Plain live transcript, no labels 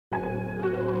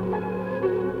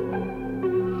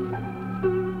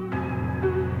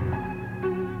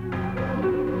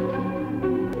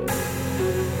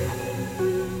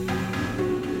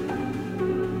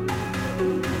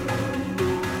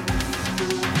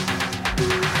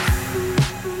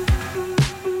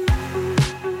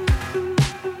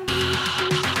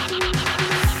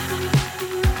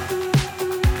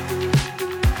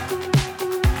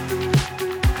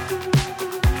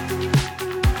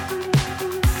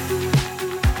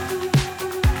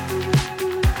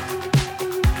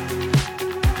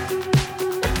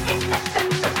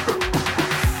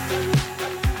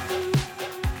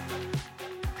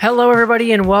Hello,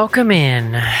 everybody, and welcome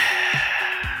in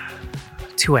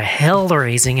to a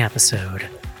hell-raising episode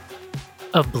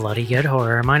of Bloody Good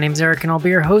Horror. My name's Eric, and I'll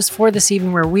be your host for this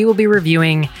evening, where we will be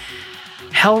reviewing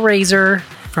Hellraiser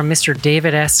from Mr.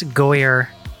 David S. Goyer.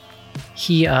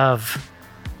 He of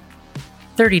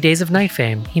 30 Days of Night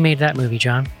fame. He made that movie,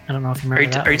 John. I don't know if you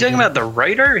remember that. Are you talking about the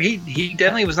writer? He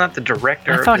definitely was not the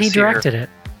director. I thought he directed it.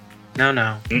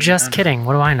 No. Just kidding.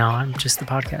 What do I know? I'm just the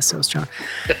podcast host, John.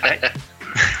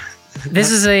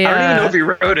 This is a. I don't even know if he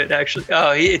wrote it, actually.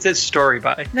 Oh, it's a story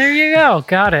by. There you go.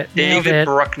 Got it. David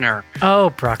Bruckner.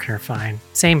 Oh, Bruckner, fine.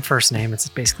 Same first name. It's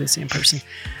basically the same person.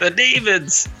 The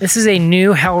Davids. This is a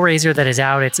new Hellraiser that is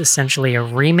out. It's essentially a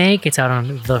remake. It's out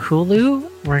on the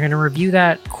Hulu. We're going to review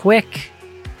that quickly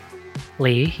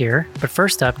here. But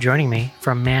first up, joining me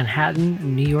from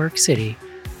Manhattan, New York City,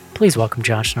 please welcome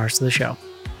John Schnars to the show.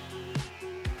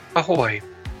 Ahoy.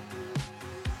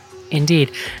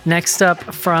 Indeed. Next up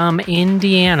from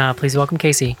Indiana, please welcome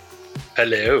Casey.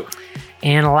 Hello.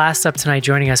 And last up tonight,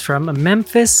 joining us from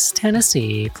Memphis,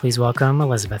 Tennessee, please welcome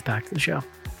Elizabeth back to the show.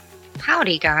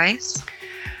 Howdy, guys.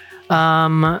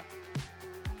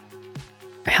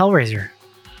 Hellraiser.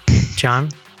 John?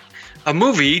 A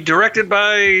movie directed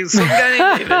by some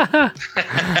guy named David.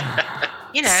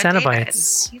 You know,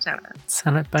 Cenobites. David. He's on it.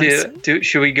 Cenobites.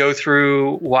 Should we go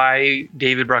through why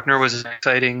David Bruckner was an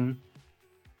exciting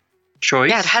choice?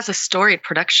 Yeah, it has a storied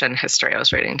production history I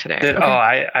was reading today.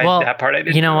 Well, that part I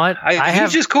didn't. You know what?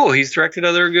 He's just cool. He's directed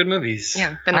other good movies.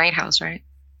 Yeah, The Night House, right?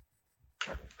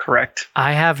 Correct.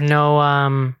 I have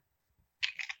no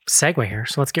segue here,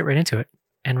 so let's get right into it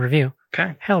and review.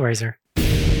 Okay. Hellraiser.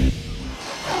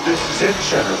 This is it,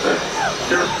 Jennifer.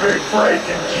 Your big break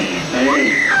in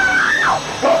TV.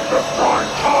 From the prime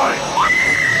time.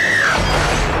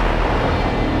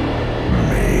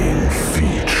 Main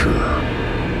feature.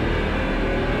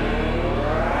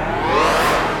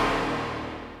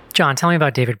 John, tell me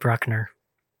about David Bruckner.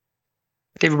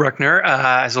 David Bruckner,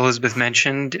 as Elizabeth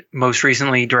mentioned, most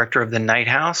recently director of The Night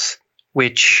House,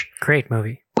 which Great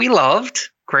movie. we loved.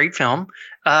 Great film.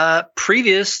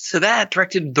 Previous to that,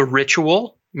 directed The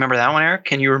Ritual. Remember that one, Eric?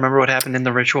 Can you remember what happened in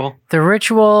The Ritual? The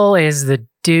Ritual is the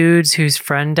dudes whose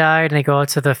friend died and they go out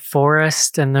to the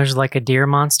forest and there's like a deer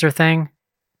monster thing.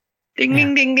 Ding, Yeah.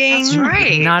 ding, ding, ding. That's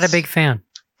right. Not a big fan.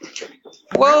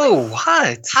 Whoa,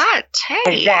 what? Hot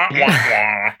take.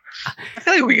 I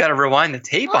feel like we got to rewind the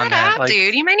tape on What that. up,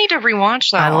 dude? You might need to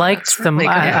rewatch that. I one. liked It's the really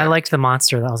good. I liked the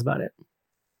monster. That was about it.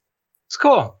 It's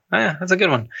cool. Yeah, that's a good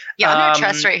one. Yeah, I'm gonna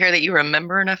trust right here that you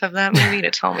remember enough of that movie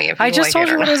to tell me if you I just like told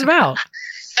it you or what it was about.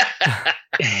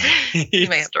 You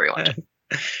may have to rewatch it.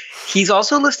 He's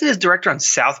also listed as director on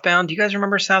Southbound. Do you guys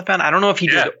remember Southbound? I don't know if he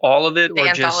did all of it The or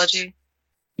anthology. just.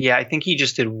 Yeah, I think he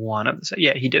just did one of the.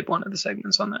 Yeah, he did one of the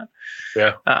segments on that.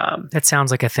 Yeah. That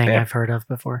sounds like a thing Yeah. I've heard of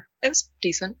before. It was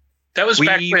decent. That was We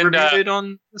back when. reviewed it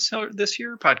on this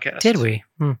year podcast. Did we?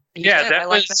 You Yeah, did. I that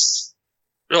liked was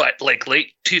like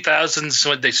late 2000s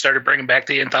when they started bringing back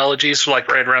the anthologies, so like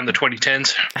right around the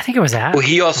 2010s. I think it was that. Well,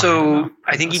 he I don't also. know.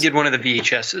 I think he did one of the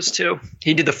VHSs too.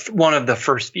 He did one of the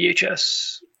first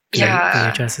VHS.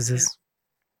 Yeah. VHSs is.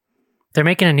 They're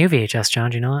making a new VHS,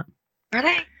 John. Do you know that? Are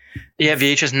they? Yeah,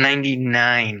 VHS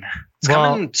 99. It's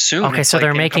Well, coming soon. Okay, It's so like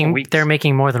in a couple weeks. they're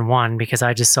making more than one because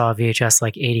I just saw a VHS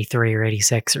like 83 or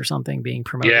 86 or something being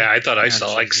promoted. Yeah, I thought I Oh,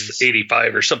 saw like Jesus.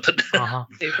 85 or something. Uh-huh.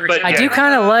 But I yeah, do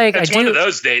kind of like. That's one of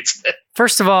those dates.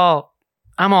 First of all,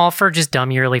 I'm all for just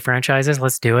dumb yearly franchises.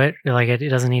 Let's do it. Like it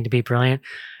doesn't need to be brilliant.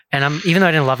 And even though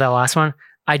I didn't love that last one,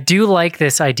 I do like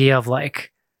this idea of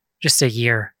like just a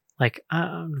year, like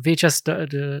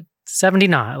VHS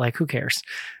 79. Like who cares?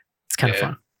 It's kind of Yeah.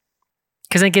 fun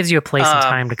because it gives you a place and Um,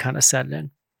 time to kind of set it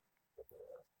in.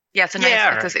 Yeah, it's a nice.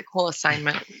 Yeah. It's a cool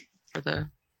assignment for the.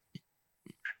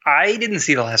 I didn't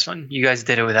see the last one. You guys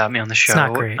did it without me on the show.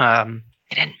 not great. I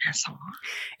didn't miss a lot.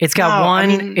 It's got No, one. I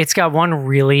mean- It's got one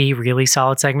really, really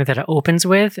solid segment that it opens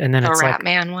with, and then The it's like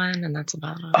Ratman one, and that's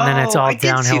about it. And then it's all I did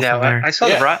downhill see that from one. there. I saw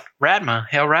Yeah. the Ratma,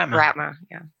 Hail Ratma. Ratma,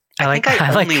 yeah. I think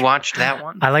I only watched that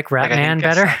one. I like Like, I Ratman think I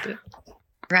better. stopped it.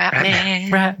 Ratman.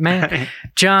 Ratman.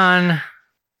 John.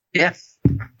 Yeah.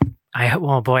 I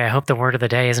hope the word of the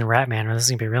day isn't Ratman, or this is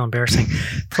gonna be real embarrassing.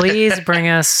 Please bring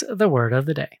us the word of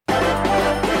the day.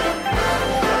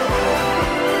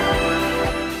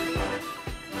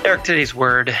 Eric, today's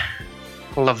word,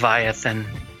 Leviathan.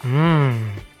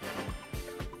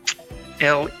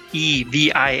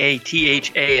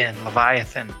 Leviathan.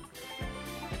 Leviathan.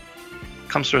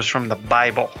 Comes to us from the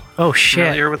Bible. Oh shit!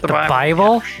 Familiar with the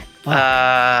Bible?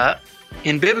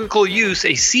 In biblical use,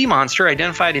 a sea monster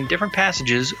identified in different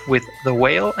passages with the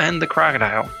whale and the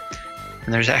crocodile.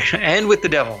 And there's actually, and with the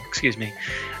devil, excuse me.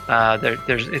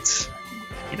 It's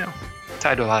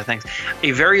tied to a lot of things.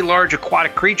 A very large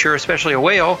aquatic creature, especially a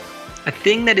whale. A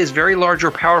thing that is very large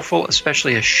or powerful,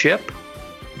 especially a ship.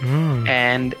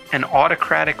 And an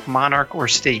autocratic monarch or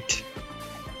state.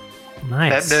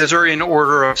 Nice. Those are in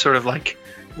order of sort of like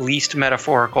least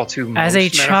metaphorical to most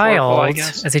metaphorical, I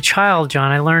guess. As a child,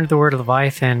 John, I learned the word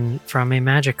Leviathan from a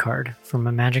Magic card, from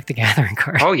a Magic the Gathering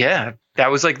card. Oh yeah, that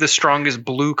was like the strongest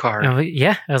blue card.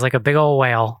 Yeah, it was like a big old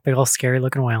whale, big old scary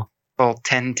looking whale. Well,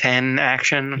 10-10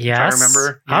 action, yes. if I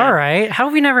remember. Yeah. All right. How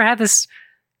have we never had this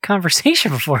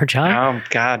conversation before, John? Oh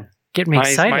God, get me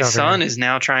excited. My son is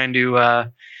now trying to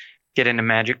get into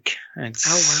Magic.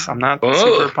 I'm not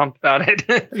super pumped about it.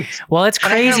 Well, it's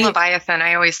When I crazy. hear Leviathan,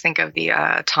 I always think of the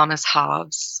Thomas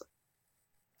Hobbes.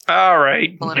 All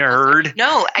right, nerd.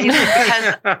 No,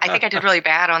 because I think I did really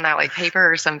bad on that like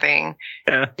paper or something.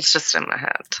 Yeah. It's just in my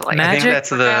head to like. Magic- I think that's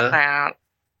forget that.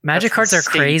 Magic That's cards the are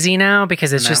state crazy now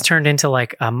because it's just now. turned into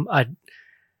like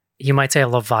you might say a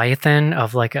Leviathan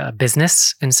of like a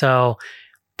business, and so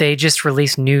they just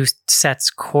release new sets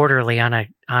quarterly on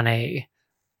a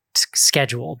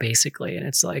schedule basically, and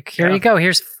it's like here you go,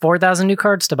 here's 4,000 new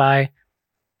cards to buy.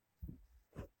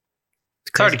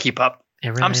 It's hard to keep up. It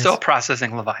really I'm is. still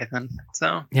processing Leviathan,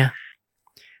 so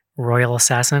Royal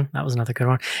Assassin, that was another good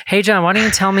one. Hey John, why don't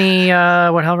you tell me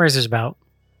what Hellraiser's about?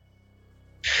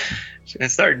 should I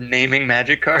start naming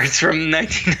Magic cards from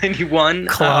 1991?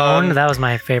 Clone, that was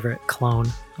my favorite. Clone,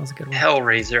 that was a good one.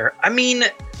 Hellraiser. I mean,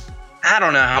 I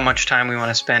don't know how much time we want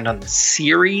to spend on the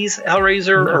series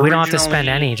Hellraiser. We don't have to spend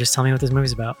originally. any. Just tell me what this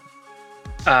movie's about.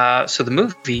 So the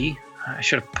movie, I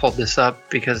should have pulled this up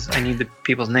because I need the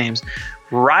people's names.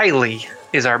 Riley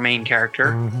is our main character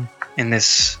Mhm. in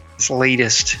this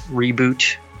latest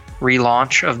reboot,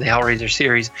 relaunch of the Hellraiser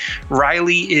series.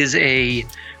 Riley is a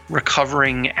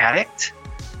recovering addict.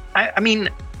 I mean,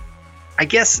 I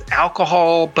guess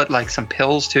alcohol, but like some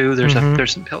pills too. There's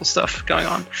some pill stuff going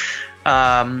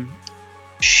on.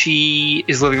 She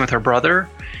is living with her brother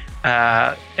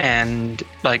and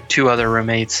like two other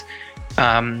roommates.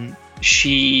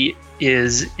 She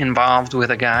is involved with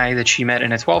a guy that she met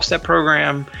in a 12-step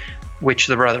program, which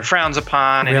the brother frowns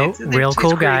upon. Real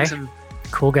cool guy.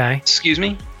 Cool guy. Excuse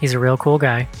me? He's a real cool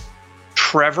guy.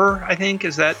 Trevor, I think.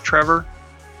 Is that Trevor?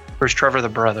 Or is Trevor the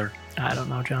brother? I don't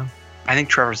know, John. I think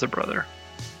Trevor's the brother.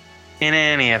 In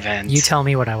any event. You tell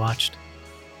me what I watched.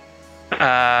 In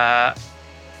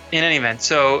any event,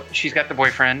 so she's got the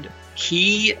boyfriend.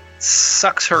 He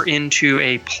sucks her into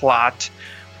a plot.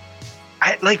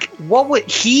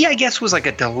 I guess was like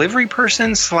a delivery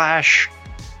person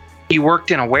 / he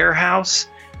worked in a warehouse,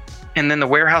 and then the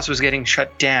warehouse was getting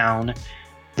shut down.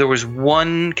 There was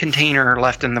one container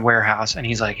left in the warehouse, and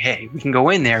he's like, hey, we can go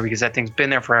in there because that thing's been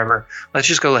there forever. Let's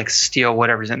just go like steal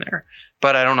whatever's in there.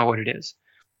 But I don't know what it is.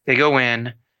 They go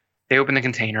in, they open the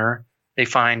container, they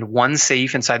find one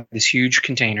safe inside this huge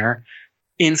container.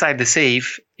 Inside the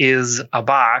safe is a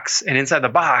box, and inside the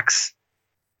box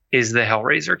is the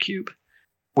Hellraiser cube,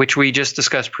 which we just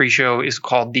discussed pre-show is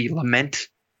called the Lament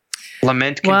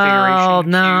configuration. Well,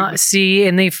 no. cube. See,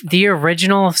 in the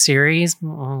original series,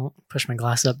 I'll push my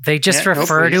glass up. They just Yeah, no,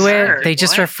 refer please. to it. Sure, They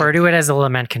just what? refer to it as a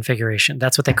lament configuration.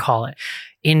 That's what they call it.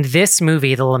 In this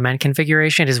movie, the lament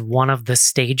configuration is one of the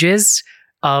stages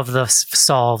of the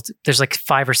solved. There's like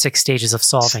 5 or 6 stages of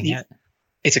solving See, it.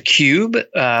 It's a cube.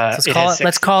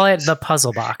 Let's call it the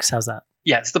puzzle box. How's that?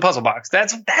 Yeah, it's the puzzle box.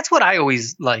 That's what I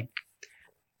always like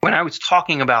when I was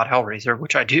talking about Hellraiser,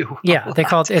 which I do. Yeah, they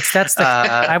call it.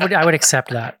 I would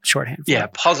accept that shorthand. For Yeah,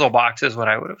 it. puzzle box is what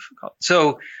I would have called.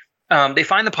 So they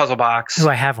find the puzzle box. Ooh,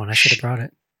 I have one. I should have brought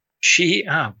it.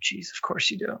 Of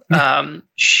course you do.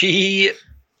 She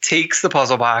takes the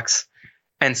puzzle box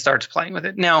and starts playing with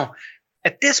it. Now,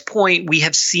 at this point, we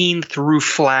have seen through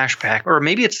flashback, or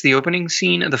maybe it's the opening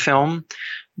scene of the film.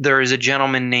 There is a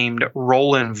gentleman named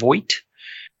Roland Voigt,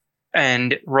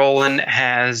 and Roland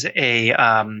has a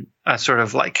sort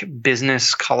of like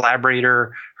business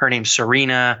collaborator. Her name's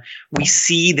Serena. We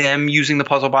see them using the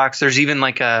puzzle box. There's even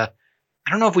like I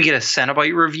don't know if we get a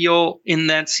Cenobite reveal in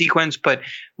that sequence, but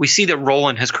we see that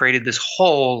Roland has created this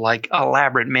whole like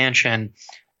elaborate mansion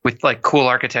with like cool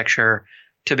architecture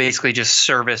to basically just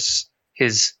service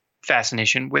his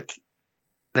fascination with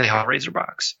the Hellraiser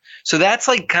box. So that's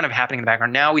like kind of happening in the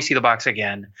background. Now we see the box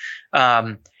again.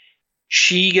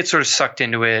 She gets sort of sucked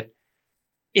into it.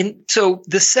 So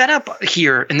the setup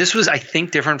here, and this was, I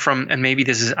think, different from, and maybe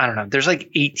this is, I don't know, there's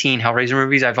like 18 Hellraiser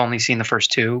movies. I've only seen the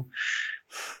first 2.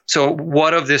 So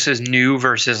what of this is new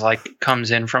versus like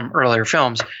comes in from earlier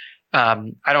films?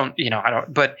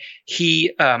 But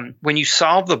he, when you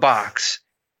solve the box,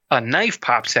 a knife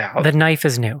pops out. The knife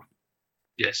is new.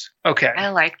 Yes. Okay. I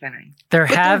like the knife. There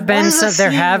But have there been was a some.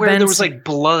 There scene have where been. there was like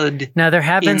blood no, there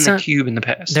have in been the some. cube in the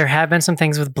past. There have been some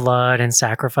things with blood and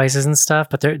sacrifices and stuff,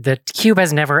 but the cube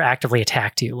has never actively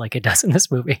attacked you like it does in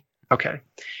this movie. Okay.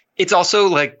 It's also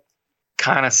like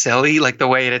kind of silly, like the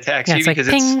way it attacks Yeah, you it's like because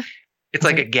ping. it's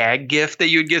like a gag gift that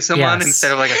you would give someone Yes.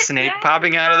 instead of like a snake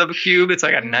popping out of the cube. It's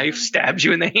like a knife stabs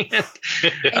you in the hand.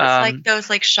 It's like those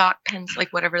like shock pens,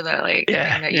 like whatever the like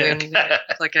Yeah, thing that yeah. you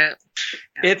it's like a.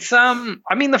 It's I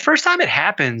mean the first time it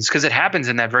happens, because it happens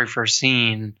in that very first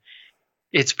scene,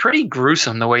 it's pretty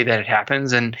gruesome the way that it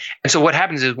happens. And so what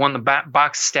happens is when the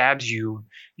box stabs you,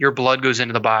 your blood goes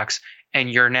into the box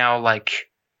and you're now like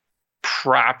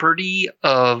property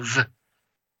of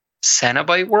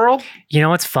Cenobite world. You know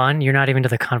what's fun? You're not even to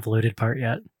the convoluted part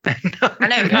yet. I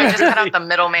know you just cut out the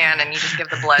middleman and you just give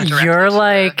the blood. directly You're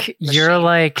to the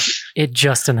like machine. it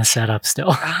just in the setup still.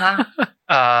 Uh-huh.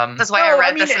 That's why I no,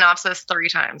 read mean, the synopsis 3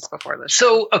 times before this.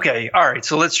 So, okay. All right.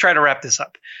 So let's try to wrap this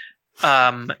up.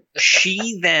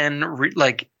 She then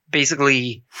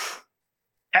basically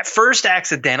at first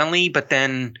accidentally, but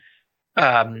then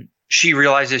she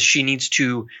realizes she needs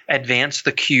to advance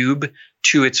the cube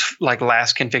to its like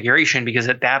last configuration, because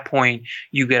at that point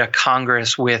you get a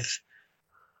Congress with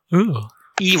Ooh.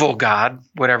 evil God,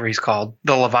 whatever he's called,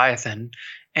 the Leviathan,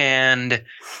 and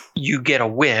you get a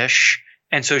wish.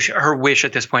 And so her wish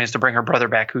at this point is to bring her brother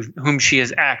back, whom she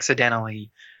has accidentally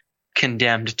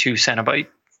condemned to Cenobite,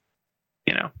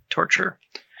 torture.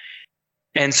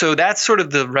 And so that's sort of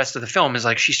the rest of the film is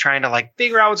like she's trying to like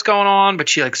figure out what's going on, but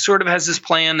she like sort of has this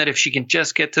plan that if she can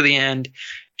just get to the end,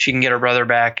 she can get her brother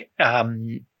back.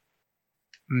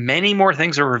 Many more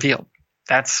things are revealed.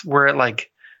 That's where like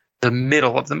the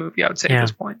middle of the movie, I would say Yeah. at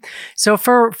this point. So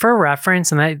for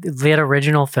reference, in that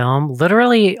original film,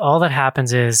 literally all that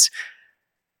happens is,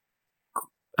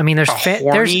 I mean, there's A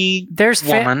horny there's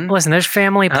woman. listen, there's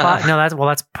family plot. No, that's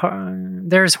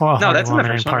there's horny that's in the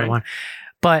woman in first part one, one,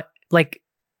 but like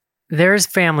there's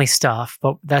family stuff,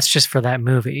 but that's just for that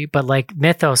movie. But like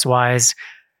mythos wise,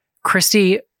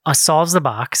 Christy solves the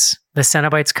box. The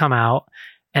Cenobites come out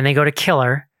and they go to kill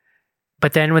her.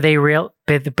 But then when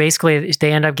basically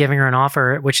they end up giving her an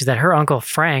offer, which is that her uncle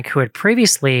Frank, who had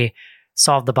previously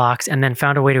solved the box and then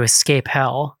found a way to escape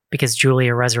hell because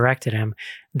Julia resurrected him,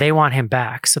 they want him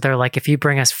back. So they're like, if you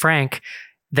bring us Frank,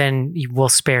 then we'll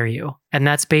spare you. And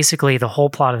that's basically the whole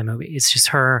plot of the movie. It's just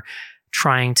her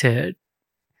trying to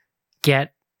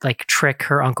trick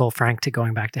her uncle Frank to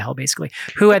going back to hell, basically.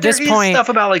 Who at this point, stuff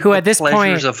about like who the at this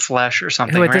pleasures point- of flesh or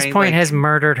something. who at this right? point Like, has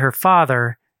murdered her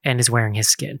father and is wearing his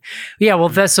skin. Yeah,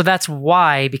 well, so that's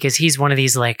why, because he's one of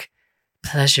these like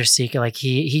pleasure seeker. Like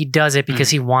he does it because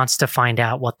he wants to find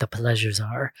out what the pleasures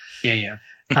are. yeah.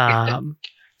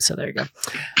 So there you go.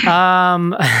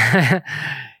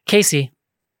 Casey,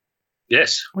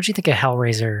 Yes. what do you think of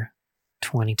Hellraiser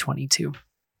 2022?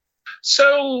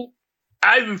 So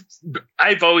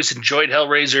I've always enjoyed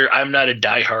Hellraiser. I'm not a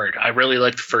diehard. I really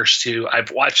like the first 2.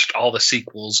 I've watched all the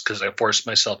sequels because I forced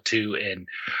myself to, and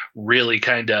really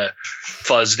kind of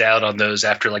fuzzed out on those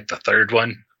after like the 3rd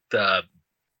one.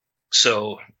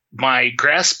 So my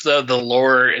grasp of the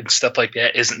lore and stuff like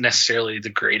that isn't necessarily the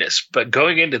greatest. But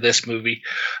going into this movie,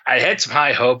 I had some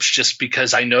high hopes just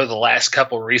because I know the last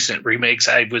couple recent remakes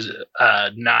I was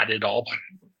not at all.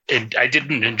 And I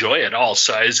didn't enjoy it at all,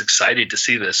 so I was excited to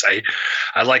see this.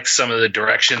 I liked some of the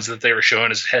directions that they were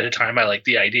showing us ahead of time. I liked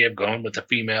the idea of going with a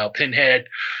female Pinhead,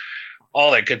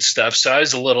 all that good stuff. So I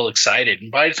was a little excited.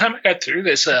 And by the time I got through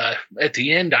this, at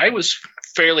the end, I was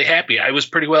fairly happy. I was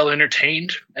pretty well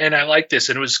entertained, and I liked this.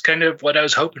 And it was kind of what I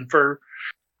was hoping for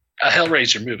a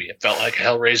Hellraiser movie. It felt like a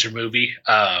Hellraiser movie.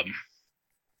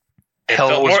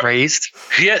 Hell was raised.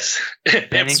 Yes.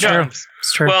 It's true.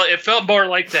 It's true. Well, it felt more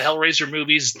like the Hellraiser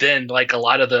movies than like a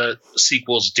lot of the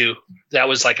sequels do. That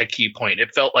was like a key point.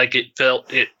 It felt like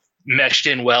it meshed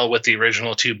in well with the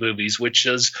original 2 movies, which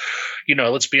is,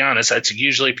 let's be honest, that's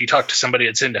usually if you talk to somebody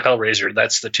that's into Hellraiser,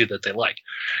 that's the 2 that they like.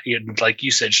 Like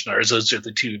you said, Schnars, those are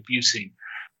the 2 you've seen.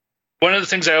 One of the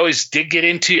things I always did get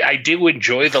into, I do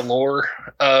enjoy the lore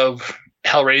of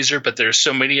Hellraiser, but there's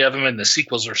so many of them and the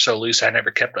sequels are so loose I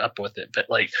never kept up with it. But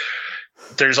like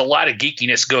there's a lot of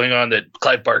geekiness going on that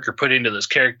Clive Barker put into those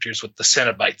characters with the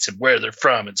Cenobites and where they're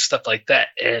from and stuff like that.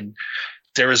 And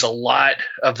there was a lot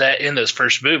of that in those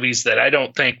first movies that I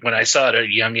don't think when I saw it at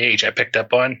a young age I picked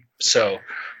up on. So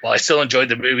while I still enjoyed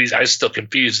the movies, I was still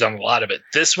confused on a lot of it.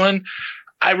 This one,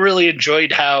 I really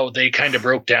enjoyed how they kind of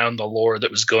broke down the lore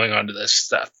that was going on to this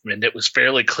stuff. I mean, it was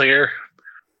fairly clear.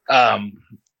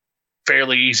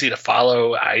 Fairly easy to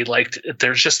follow. I liked it.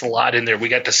 There's just a lot in there. We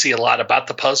got to see a lot about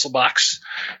the puzzle box,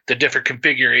 the different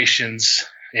configurations,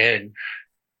 and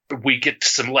we get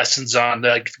some lessons on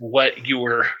like what you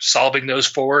were solving those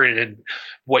for and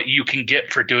what you can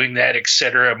get for doing that,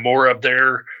 etc. More of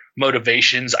their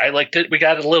motivations. I liked it. We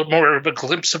got a little more of a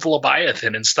glimpse of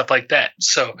Leviathan and stuff like that.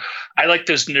 So I like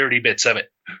those nerdy bits of it.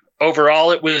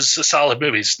 Overall, it was a solid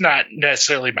movie. It's not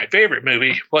necessarily my favorite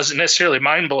movie. Wasn't necessarily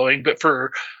mind-blowing, but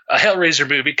for a Hellraiser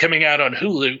movie coming out on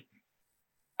Hulu,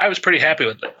 I was pretty happy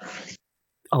with it.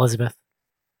 Elizabeth.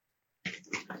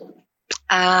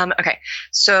 Okay.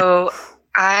 So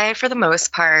I, for the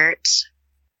most part,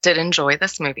 did enjoy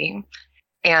this movie.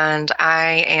 And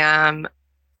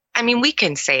we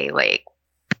can say like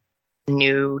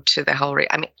new to the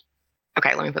Hellraiser.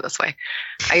 Okay, let me put it this way.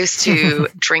 I used to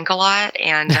drink a lot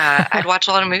and I'd watch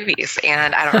a lot of movies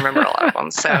and I don't remember a lot of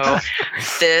them. So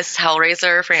this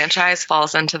Hellraiser franchise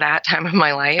falls into that time of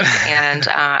my life.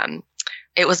 And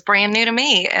it was brand new to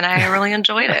me and I really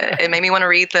enjoyed it. It made me want to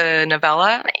read the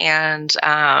novella and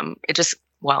it just,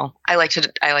 well, I like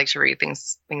to read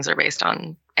things are based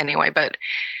on anyway, but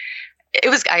it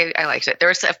was, I liked it.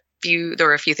 There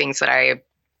were a few things that I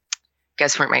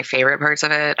guess weren't my favorite parts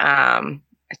of it.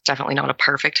 It's definitely not a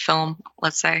perfect film,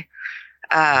 let's say.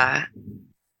 I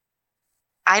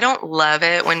don't love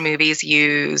it when movies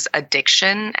use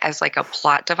addiction as like a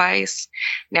plot device.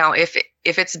 Now, if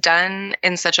it's done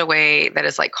in such a way that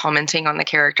is like commenting on the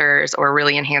characters or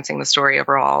really enhancing the story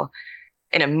overall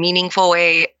in a meaningful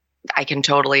way, I can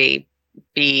totally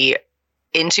be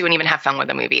into and even have fun with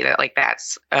the movie.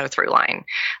 That's a through line.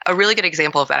 A really good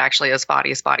example of that actually is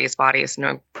Bodies.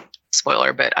 No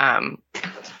spoiler, but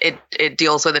it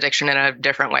deals with addiction in a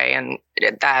different way, and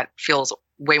that feels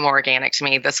way more organic to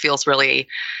me. This feels really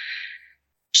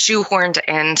shoehorned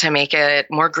in to make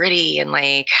it more gritty and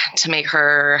like to make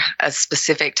her a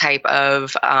specific type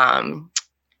of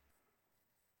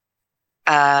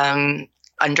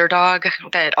underdog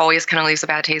that always kind of leaves a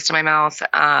bad taste in my mouth.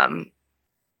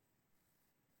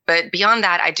 But beyond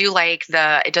that, I do like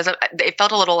it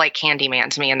felt a little like Candyman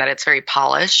to me in that it's very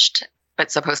polished,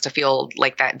 but supposed to feel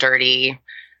like that dirty,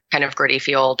 kind of gritty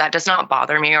feel. That does not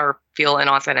bother me or feel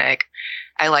inauthentic.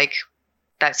 I like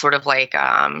that sort of like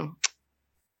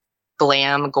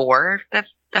glam gore that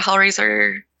the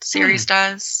Hellraiser series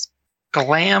does.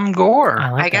 Glam gore.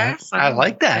 I guess. I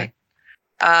like that.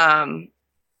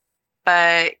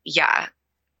 But yeah,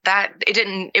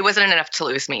 it wasn't enough to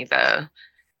lose me.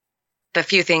 The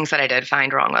few things that I did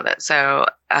find wrong with it. So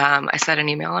I sent an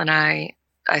email and I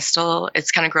still,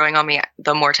 it's kind of growing on me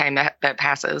the more time that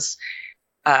passes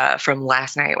from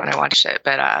last night when I watched it.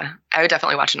 But I would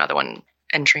definitely watch another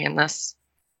entry in this.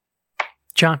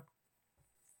 John.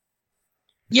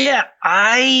 Yeah,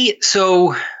 I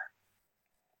think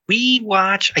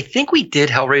we did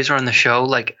Hellraiser on the show,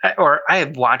 or I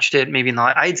have watched it maybe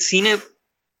not. I had seen it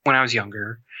when I was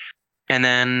younger and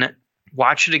then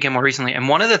watched it again more recently. And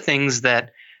one of the things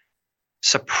that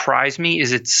surprised me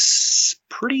is it's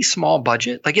pretty small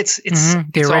budget. Like it's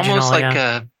original, almost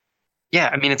like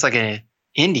it's like an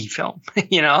indie film,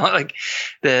 like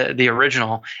the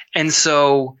original. And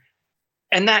so,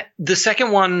 and that the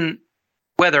second one,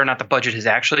 whether or not the budget is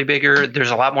actually bigger,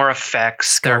 there's a lot more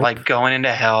effects. They're like going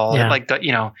into hell. Yeah.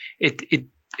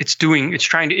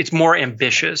 It's more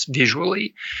ambitious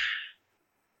visually.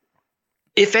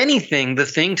 If anything, the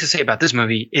thing to say about this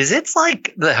movie is it's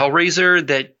like the Hellraiser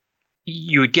that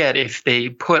you would get if they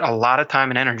put a lot of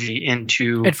time and energy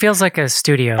into it. Feels like a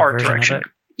studio art version direction. of it.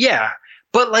 Yeah.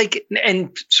 But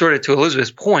and sort of to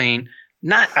Elizabeth's point,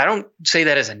 I don't say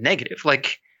that as a negative.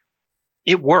 Like,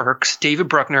 it works. David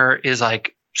Bruckner is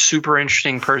like super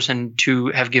interesting person to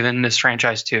have given this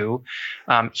franchise to.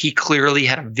 He clearly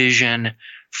had a vision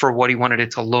for what he wanted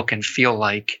it to look and feel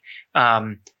like.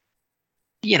 I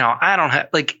don't have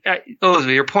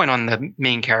Elizabeth, your point on the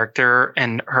main character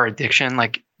and her addiction.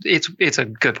 Like, it's a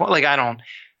good point. Like,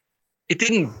 it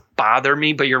didn't bother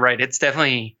me, but you're right. It's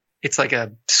like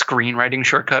a screenwriting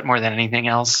shortcut more than anything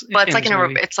else. Well, it's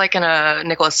like in a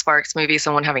Nicholas Sparks movie,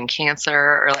 someone having cancer,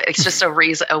 or like it's just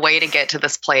a way to get to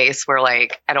this place where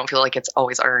like I don't feel like it's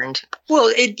always earned.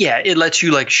 Well, it lets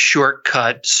you like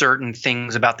shortcut certain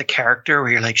things about the character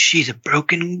where you're like, she's a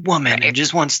broken woman and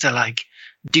just wants to like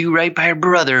do right by her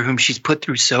brother whom she's put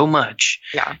through so much,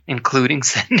 including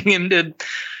sending him to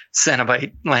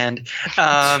Cenobite land.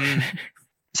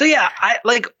 So yeah,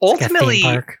 ultimately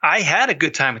I had a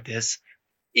good time with this.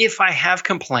 If I have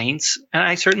complaints, and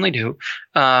I certainly do,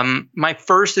 my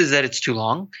first is that it's too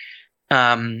long.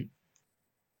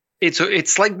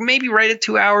 It's like maybe right at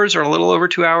 2 hours or a little over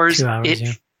 2 hours. 2 hours,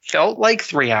 it felt like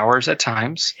 3 hours at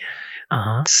times.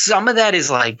 Uh-huh. Some of that is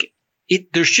like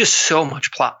there's just so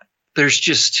much plot. There's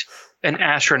just an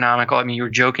astronomical. I mean, you were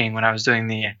joking when I was doing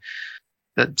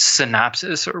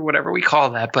synopsis or whatever we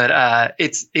call that, but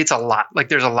it's a lot. Like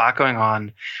there's a lot going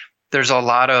on. There's a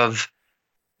lot of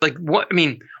like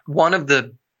one of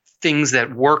the things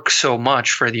that work so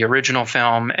much for the original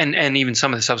film and even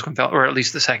some of the subsequent film, or at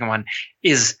least the second one,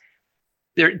 is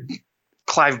there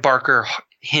Clive Barker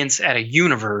hints at a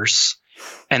universe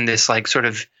and this like sort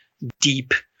of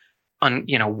deep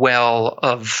well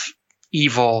of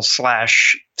evil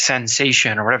 /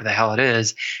 sensation or whatever the hell it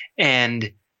is.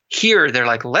 And here they're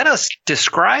like, let us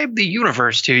describe the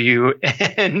universe to you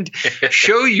and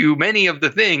show you many of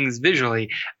the things visually.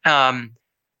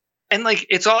 And like,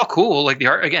 it's all cool. Like the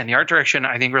art direction,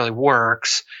 I think really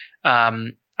works.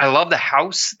 I love the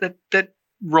house that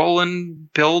Roland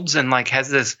builds and like has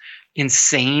this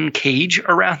insane cage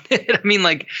around it. I mean,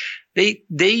 like they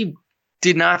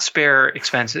did not spare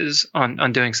expenses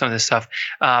on doing some of this stuff.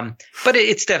 But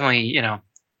it's definitely,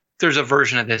 there's a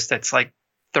version of this that's like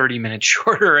 30 minutes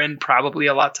shorter and probably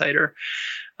a lot tighter.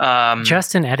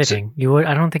 Just in editing,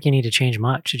 I don't think you need to change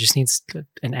much. It just needs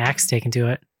an axe taken to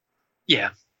it.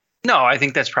 Yeah. No, I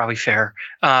think that's probably fair.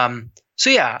 So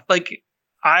yeah, like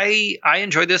I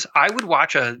enjoyed this. I would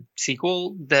watch a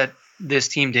sequel that this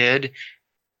team did.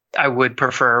 I would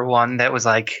prefer one that was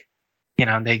like,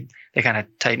 they kind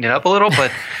of tightened it up a little,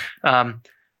 but I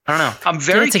don't know. I'm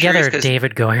very Get it together, curious.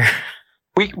 David Goyer.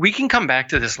 We can come back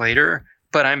to this later,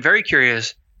 but I'm very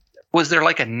curious. Was there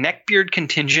like a neckbeard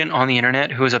contingent on the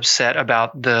internet who was upset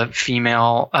about the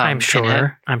female? I'm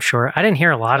sure. I didn't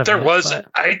hear a lot of There it. was. But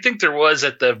I think there was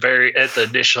at the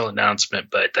initial announcement,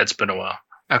 but that's been a while.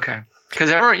 Okay. Because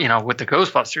with the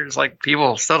Ghostbusters, like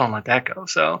people still don't let that go.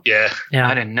 So Yeah.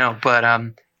 I didn't know, but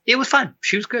it was fun.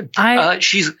 She was good.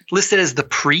 She's listed as the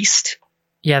priest.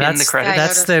 Yeah, in that's the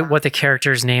credits. that's what the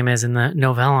character's name is in the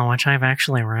novella, which I've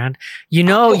actually read. Here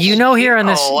on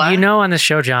this, on this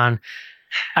show, John.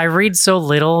 I read so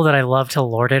little that I love to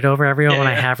lord it over everyone when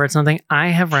I have read something. I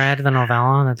have read the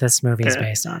novella that this movie is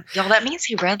based on. Y'all, that means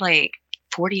he read like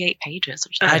 48 pages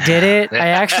or something. I did it. I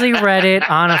actually read it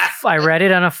on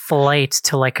a flight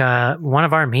to like one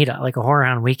of our meetup, like a Horror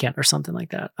Hound weekend or something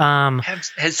like that.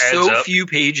 Has so few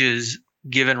pages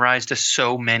given rise to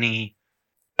so many.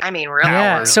 I mean, really.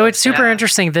 Yeah, so it's super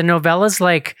interesting. The novella's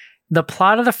like the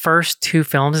plot of the first two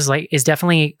films is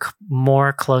definitely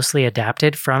more closely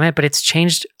adapted from it, but it's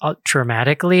changed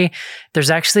dramatically.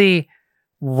 There's actually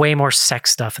way more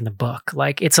sex stuff in the book.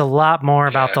 Like it's a lot more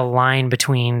about the line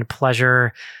between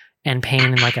pleasure and pain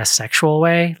in like a sexual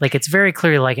way. Like it's very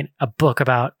clearly like a book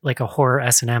about like a horror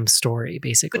S&M story,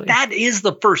 basically. But that is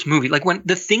the first movie. Like when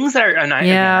the things that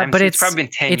are, but it's probably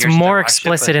been 10 years. It's more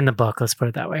explicit in the book. Let's put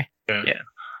it that way. Yeah.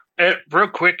 Real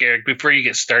quick, Eric, before you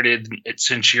get started,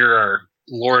 since you're our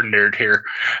lore nerd here,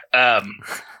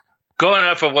 going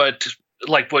off of what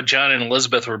John and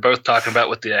Elizabeth were both talking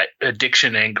about with the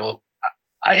addiction angle,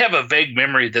 I have a vague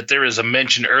memory that there is a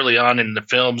mention early on in the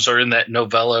films or in that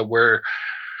novella where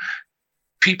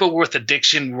people with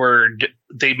addiction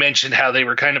they mentioned how they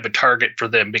were kind of a target for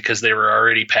them because they were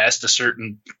already past a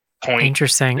certain point.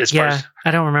 Interesting. Yeah,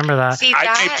 I don't remember that.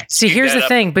 See, here's the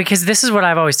thing, because this is what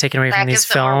I've always taken away from these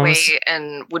films.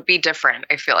 And would be different.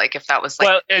 I feel like if that was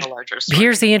like a larger story.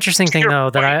 Here's the interesting thing, though,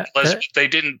 they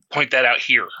didn't point that out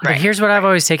here. But here's what I've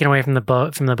always taken away from the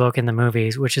book and the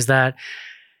movies, which is that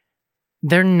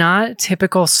they're not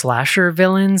typical slasher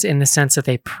villains in the sense that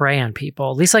they prey on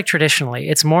people. At least like traditionally,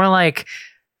 it's more like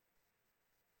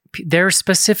they're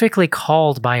specifically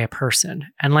called by a person.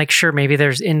 And like, sure, maybe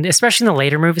especially in the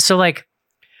later movies. So like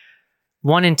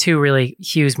 1 and 2 really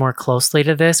hews more closely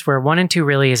to this, where 1 and 2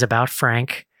 really is about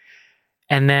Frank.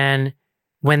 And then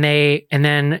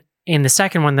in the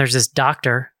second one, there's this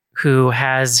doctor who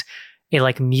has a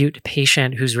like mute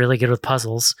patient who's really good with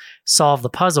puzzles solve the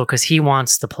puzzle because he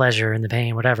wants the pleasure and the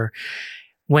pain, whatever.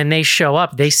 When they show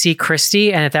up, they see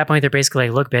Christy, and at that point, they're basically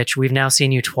like, "Look, bitch, we've now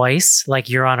seen you twice. Like,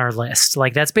 you're on our list."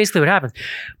 Like, that's basically what happens.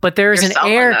 But there is an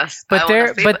air,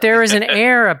 there is an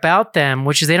air about them,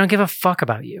 which is they don't give a fuck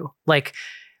about you. Like,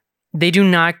 they do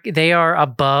not. They are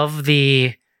above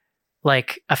the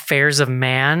like affairs of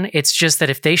man. It's just that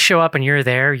if they show up and you're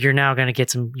there, you're now going to get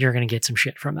some. You're going to get some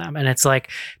shit from them, and it's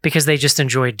like because they just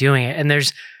enjoy doing it. And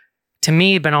there's, to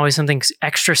me, been always something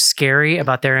extra scary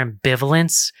about their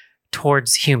ambivalence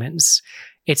towards humans.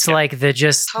 It's like they are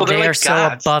like so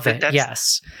gods, above it.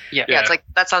 Yes. Yeah. It's like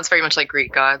that sounds very much like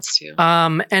Greek gods too.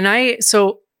 And I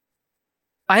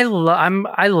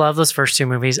love those first two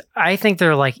movies. I think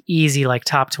they're like easy, like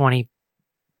top 20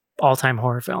 all-time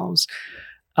horror films.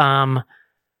 They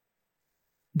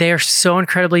are so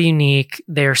incredibly unique.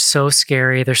 They're so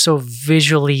scary. They're so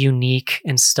visually unique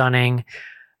and stunning.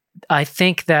 I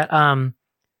think that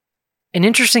an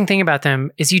interesting thing about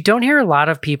them is you don't hear a lot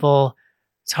of people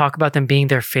talk about them being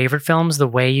their favorite films the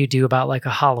way you do about like a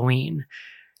Halloween.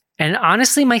 And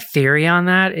honestly, my theory on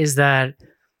that is that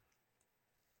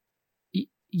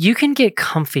you can get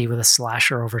comfy with a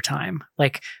slasher over time.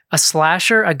 Like a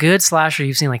good slasher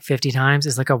you've seen like 50 times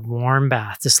is like a warm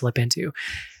bath to slip into.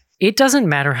 It doesn't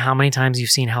matter how many times you've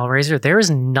seen Hellraiser. There is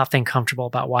nothing comfortable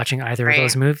about watching either of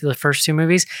those movies, the first two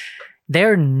movies.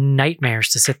 They're nightmares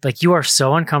to sit. Like, you are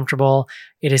so uncomfortable.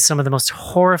 It is some of the most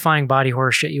horrifying body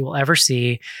horror shit you will ever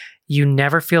see. You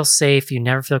never feel safe. You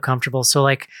never feel comfortable. So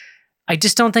like, I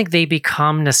just don't think they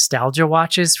become nostalgia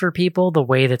watches for people the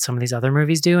way that some of these other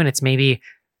movies do. And it's maybe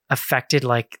affected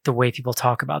like the way people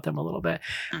talk about them a little bit.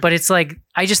 But it's like,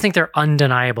 I just think they're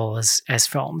undeniable as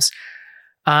films.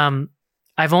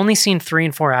 I've only seen 3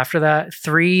 and 4 after that.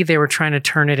 3, they were trying to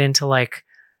turn it into like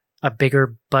a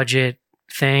bigger budget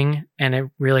thing, and it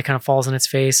really kind of falls in its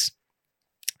face.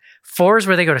 4 is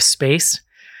where they go to space,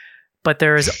 but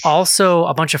there is also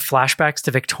a bunch of flashbacks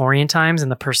to Victorian times and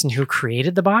the person who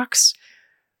created the box,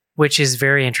 which is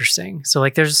very interesting. So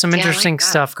like, there's some interesting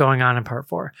stuff going on in part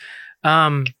 4.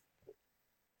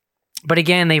 But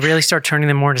again, they really start turning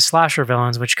them more into slasher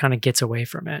villains, which kind of gets away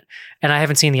from it. And I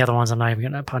haven't seen the other ones. I'm not even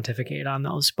going to pontificate on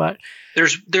those, but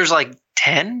there's like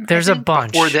 10. There's a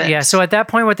bunch. Yeah. So at that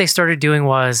point, what they started doing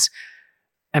was,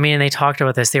 I mean, they talked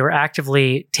about this. They were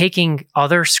actively taking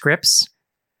other scripts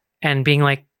and being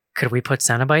like, could we put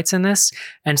Cenobites in this?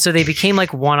 And so they became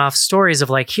like one-off stories of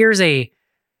like, here's a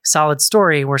solid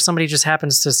story where somebody just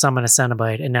happens to summon a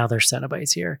Cenobite and now there's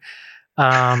Cenobites here.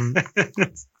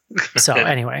 So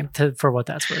anyway, for what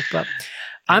that's worth, but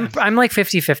I'm like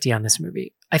 50-50 on this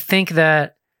movie. I think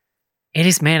that it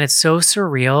is, man, it's so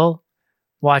surreal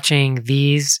watching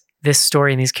this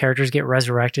story and these characters get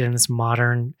resurrected in this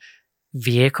modern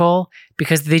vehicle,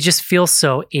 because they just feel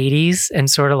so 80s and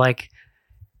sort of like,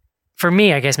 for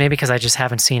me, I guess maybe because I just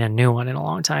haven't seen a new one in a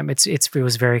long time. It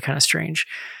was very kind of strange.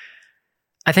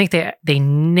 I think they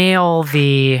nail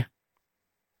the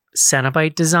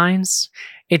Cenobite designs.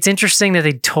 It's interesting that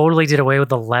they totally did away with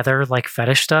the leather like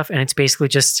fetish stuff, and it's basically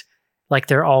just like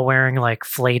they're all wearing like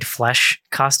flayed flesh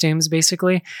costumes,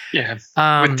 basically. Yeah,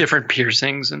 with different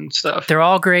piercings and stuff. They're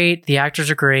all great. The actors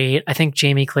are great. I think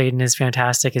Jamie Clayton is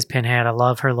fantastic as Pinhead. I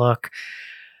love her look.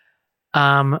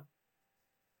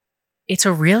 It's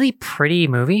a really pretty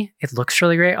movie. It looks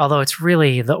really great, although it's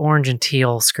really, the orange and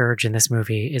teal scourge in this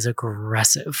movie is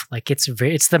aggressive. Like it's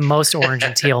the most orange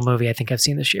and teal movie I think I've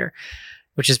seen this year,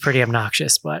 which is pretty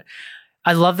obnoxious. But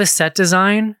I love the set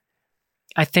design.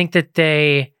 I think that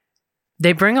they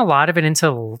bring a lot of it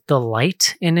into the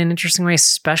light in an interesting way,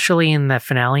 especially in the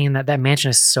finale. And that mansion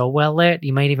is so well lit.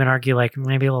 You might even argue like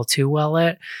maybe a little too well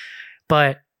lit,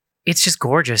 but it's just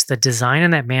gorgeous. The design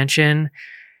in that mansion,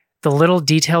 the little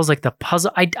details, like the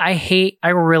puzzle. I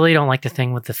really don't like the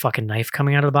thing with the fucking knife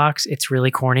coming out of the box. It's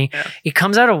really corny. Yeah. It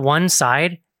comes out of one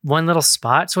side, one little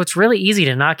spot. So it's really easy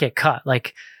to not get cut.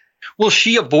 Like, well,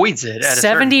 she avoids it at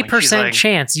 70% like,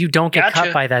 chance you don't get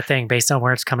cut by that thing based on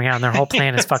where it's coming out, and their whole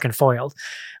plan is fucking foiled.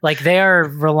 Like, they are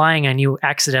relying on you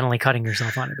accidentally cutting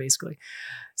yourself on it, basically.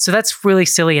 So that's really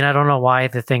silly, and I don't know why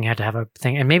the thing had to have a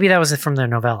thing. And maybe that was from the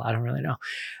novella. I don't really know.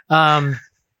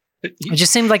 It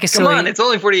just seemed like a silly... Come on, it's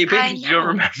only 48 pages. You don't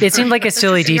remember. It seemed like a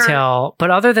silly detail. But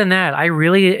other than that, I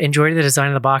really enjoyed the design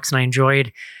of the box, and I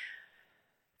enjoyed...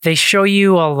 They show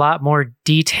you a lot more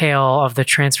detail of the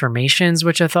transformations,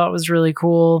 which I thought was really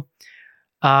cool.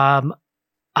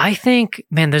 I think,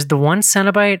 man, there's the one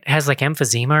Cenobite has like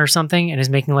emphysema or something and is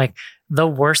making like the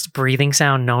worst breathing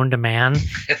sound known to man.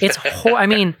 It's, I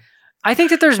mean, I think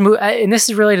that there's, and this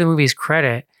is really to the movie's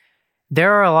credit,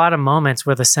 there are a lot of moments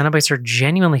where the Cenobites are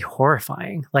genuinely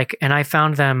horrifying. Like, and I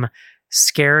found them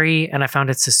scary, and I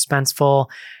found it suspenseful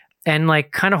and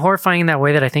like kind of horrifying in that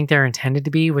way that I think they're intended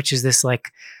to be, which is this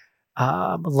like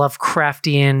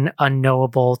Lovecraftian,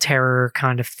 unknowable terror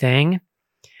kind of thing.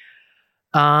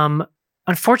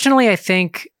 Unfortunately, I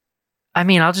think, I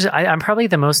mean, I'm probably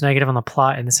the most negative on the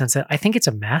plot in the sense that I think it's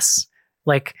a mess.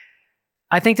 Like,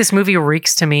 I think this movie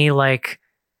reeks to me like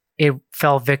it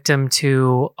fell victim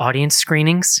to audience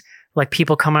screenings. Like,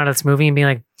 people come out of this movie and be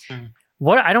like,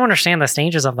 what? I don't understand the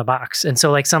stages of the box. And so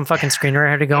like some fucking screenwriter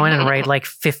had to go in and write like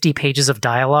 50 pages of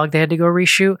dialogue they had to go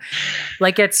reshoot.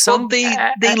 Like at some...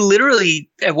 Well, they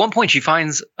literally, at one point she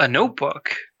finds a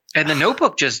notebook, and the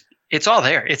notebook just, it's all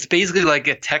there. It's basically like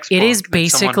a textbook. It is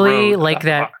basically like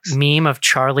that meme of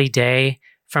Charlie Day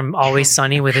from Always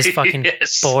Sunny with his fucking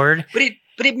board.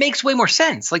 But it makes way more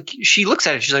sense. Like, she looks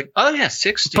at it, she's like, oh yeah,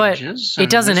 6 stages. But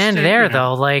it doesn't end there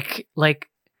though. Like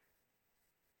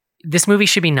this movie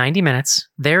should be 90 minutes.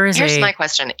 Here's my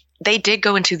question. They did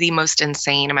go into the most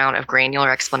insane amount of granular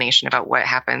explanation about what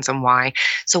happens and why.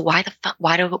 So why the fuck?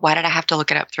 Why did I have to look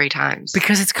it up 3 times?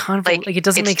 Because it's like it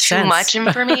doesn't make sense. Too much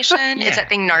information. It's that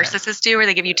thing narcissists do where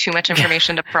they give you too much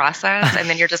information to process, and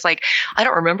then you're just like, I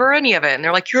don't remember any of it, and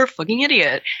they're like, you're a fucking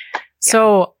idiot.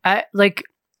 So I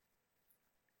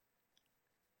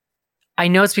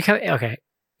know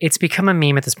it's become a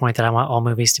meme at this point that I want all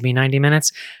movies to be 90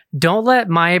 minutes. Don't let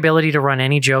my ability to run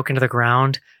any joke into the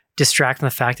ground distract from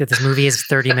the fact that this movie is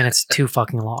 30 minutes too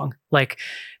fucking long. Like,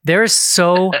 there's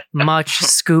so much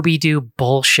Scooby-Doo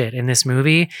bullshit in this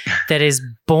movie that is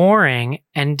boring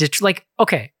and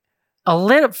a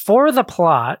little for the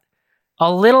plot,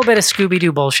 a little bit of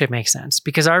Scooby-Doo bullshit makes sense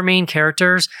because our main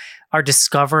characters are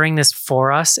discovering this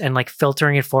for us and like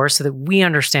filtering it for us so that we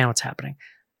understand what's happening.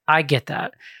 I get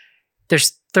that.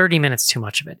 There's 30 minutes too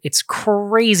much of it. It's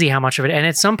crazy how much of it. And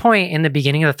at some point in the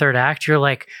beginning of the third act, you're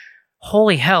like,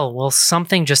 holy hell, will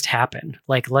something just happen?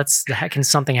 Like, can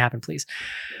something happen, please?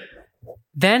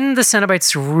 Then the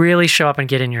Cenobites really show up and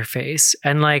get in your face.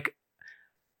 And like,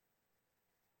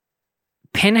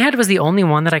 Pinhead was the only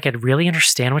one that I could really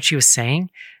understand what she was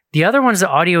saying. The other ones, the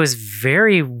audio is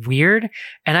very weird.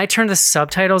 And I turned the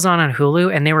subtitles on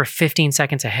Hulu and they were 15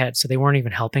 seconds ahead. So they weren't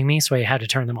even helping me. So I had to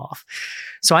turn them off.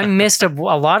 So I missed a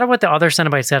lot of what the other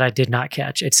Cenobites said. I did not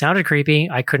catch. It sounded creepy.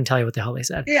 I couldn't tell you what the hell they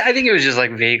said. Yeah, I think it was just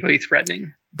like vaguely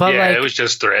threatening. But yeah, it was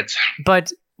just threats.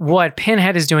 But what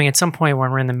Pinhead is doing at some point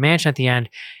when we're in the mansion at the end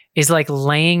is like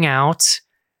laying out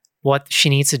what she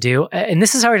needs to do. And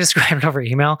this is how I described it over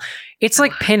email. It's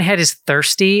like Pinhead is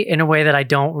thirsty in a way that I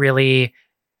don't really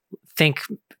think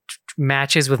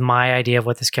matches with my idea of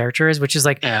what this character is, which is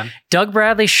like Doug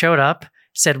Bradley showed up,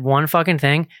 said one fucking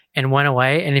thing and went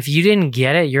away. And if you didn't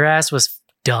get it, your ass was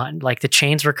done. Like the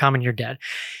chains were coming, you're dead.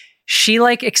 She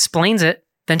like explains it.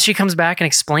 Then she comes back and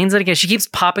explains it again. She keeps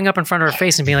popping up in front of her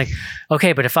face and being like,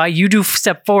 okay, but if you do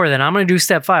step 4, then I'm going to do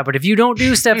step 5. But if you don't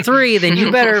do step 3, then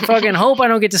you better fucking hope I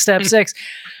don't get to step 6.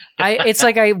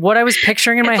 What I was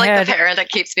picturing in my head. It's like the parent that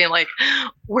keeps being like,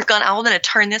 I'm going to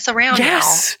turn this around now.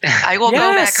 I will go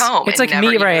back home. It's like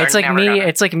me, right? It's like me.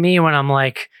 It's like me when I'm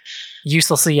like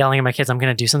uselessly yelling at my kids, I'm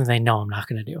going to do something they know I'm not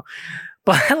going to do.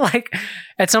 But like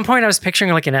at some point I was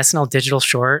picturing like an SNL digital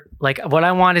short. Like what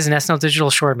I want is an SNL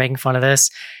digital short making fun of this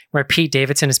where Pete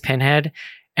Davidson is Pinhead.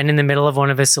 And in the middle of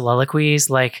one of his soliloquies,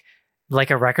 like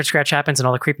a record scratch happens and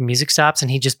all the creepy music stops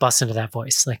and he just busts into that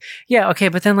voice. Like, yeah, okay,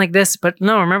 but then like this, but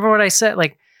no, remember what I said?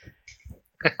 Like,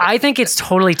 I think it's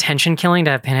totally tension killing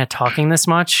to have Pinhead talking this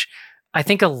much. I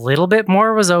think a little bit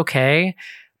more was okay.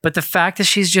 But the fact that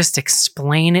she's just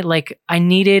explaining it, like I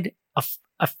needed a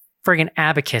friggin'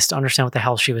 abacus to understand what the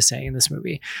hell she was saying in this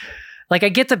movie. Like I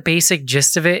get the basic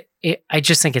gist of it. I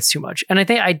just think it's too much. And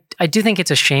I do think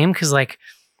it's a shame because like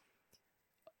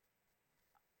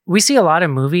we see a lot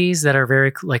of movies that are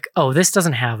very like, oh, this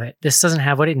doesn't have it. This doesn't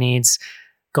have what it needs.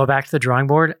 Go back to the drawing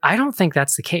board. I don't think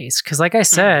that's the case. Because like I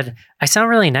said, I sound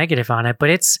really negative on it, but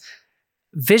it's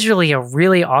visually a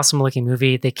really awesome looking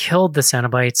movie. They killed the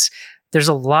Cenobites. There's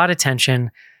a lot of tension.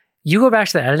 You go back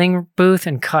to the editing booth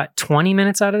and cut 20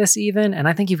 minutes out of this even, and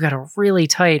I think you've got a really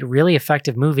tight, really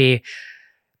effective movie.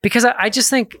 Because I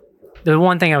just think the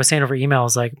one thing I was saying over email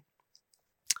is like,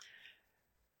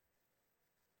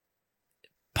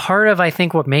 part of, I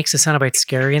think, what makes the Cenobites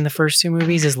scary in the first 2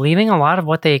 movies is leaving a lot of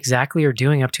what they exactly are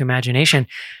doing up to imagination.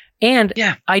 And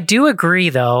I do agree,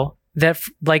 though, that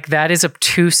like that is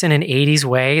obtuse in an 80s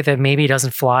way that maybe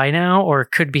doesn't fly now or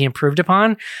could be improved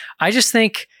upon. I just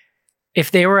think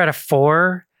if they were at a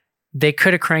 4, they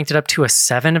could have cranked it up to a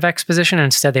 7 of exposition. And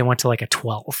instead, they went to like a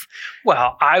 12.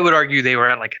 Well, I would argue they were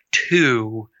at like a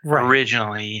 2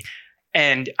 originally.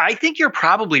 And I think you're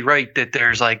probably right that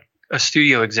there's like a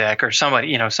studio exec or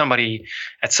somebody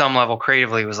at some level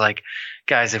creatively was like,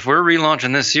 guys, if we're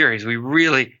relaunching this series, we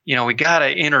really, we got to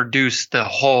introduce the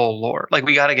whole lore. Like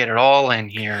we got to get it all in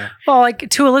here. Well, like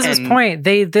to Elizabeth's point,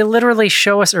 they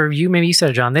maybe you said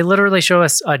it, John, they literally show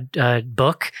us a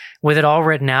book with it all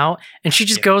written out and she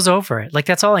just goes over it. Like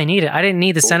that's all I needed. I didn't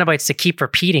need the Cenobites to keep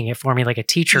repeating it for me like a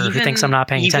teacher who thinks I'm not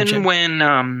paying attention. Even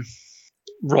when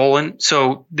Roland,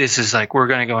 so this is like, we're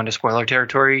going to go into spoiler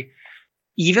territory.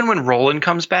 Even when Roland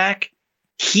comes back,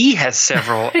 he has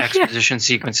several exposition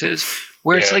sequences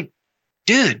where it's like,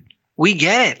 dude, we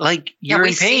get it. Like you're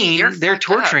in pain. They're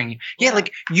torturing you. Yeah,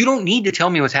 like you don't need to tell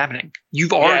me what's happening.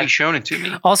 You've already shown it to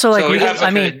me. Also, like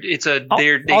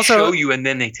they show you and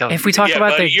then they tell you. If we talk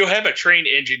about you have a train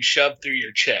engine shoved through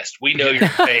your chest. We know you're in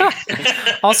pain.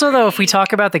 Also, though, if we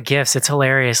talk about the gifts, it's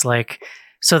hilarious. Like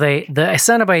So the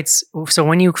Cenobites. So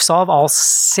when you solve all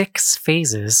 6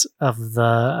 phases of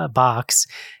the box,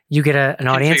 you get an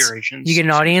audience. Configurations. You get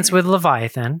an audience with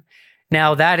Leviathan.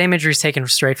 Now that imagery is taken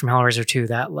straight from Hellraiser 2.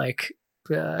 That like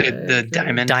the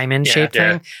diamond shaped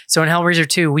Yeah. thing. So in Hellraiser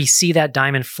 2, we see that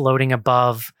diamond floating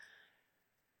above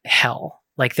hell.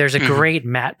 Like there's a Mhm. great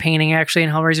matte painting actually in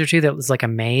Hellraiser 2 that was like a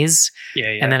maze.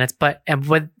 Yeah, yeah. And then but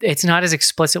it's not as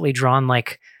explicitly drawn.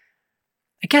 Like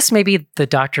I guess maybe the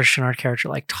Dr. Channard character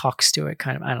like talks to it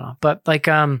kind of. I don't know. But like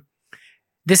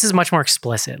this is much more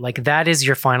explicit. Like that is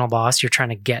your final boss you're trying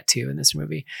to get to in this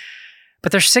movie.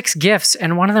 But there's 6 gifts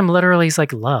and one of them literally is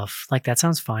like love. Like that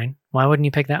sounds fine. Why wouldn't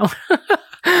you pick that one?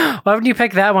 Why wouldn't you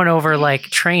pick that one over like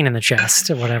train in the chest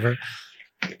or whatever?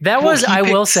 That was, he I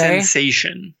will picked say,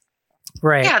 Sensation.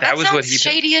 right. Yeah, that was sounds what he picked.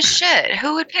 shady as shit.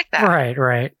 Who would pick that? Right.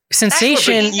 That could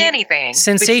Sensation. mean anything. But he's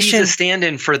Sensation. a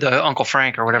stand-in for the Uncle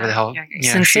Frank or whatever the hell. Yeah, You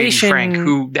know, Sensation- Shady Frank,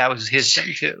 who that was his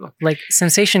thing too. Like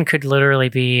sensation could literally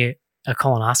be a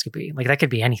colonoscopy. Like that could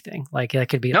be anything. Like that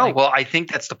could be No, like, well, I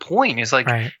think that's the point. Is like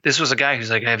right. this was a guy who's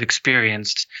like, I've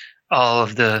experienced all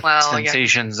of the Well, yeah.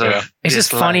 sensations Yeah. of. It's this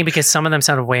just funny life. because some of them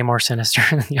sounded way more sinister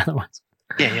than the other ones.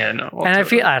 Yeah, no. And I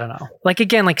feel, I don't know. Like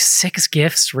again, like 6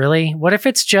 gifts, really? What if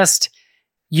it's just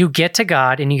you get to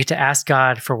God and you get to ask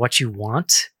God for what you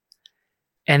want?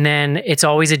 And then it's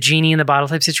always a genie in the bottle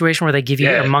type situation where they give you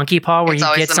Yeah. a monkey paw where It's you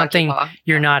always get the monkey something paw.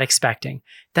 you're not expecting.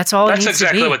 That's all That's it needs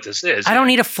exactly to be. what this is. I don't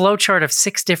need a flow chart of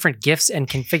 6 different gifts and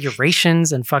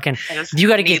configurations and fucking. And it's You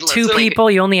got to get 2 needlessly-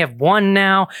 people. You only have 1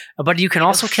 now, but you can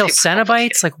also kill Needlessly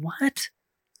Cenobites. Like what?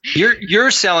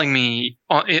 You're selling me,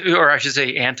 or I should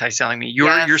say, anti-selling me.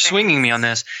 Yeah, You're thanks. swinging me on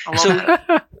this. A little So-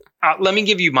 bit. Let me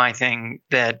give you my thing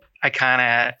that I kind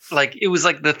of like. It was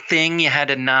like the thing you had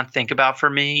to not think about for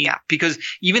me. Yeah. Because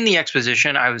even the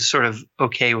exposition I was sort of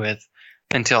okay with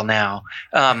until now.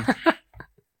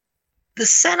 The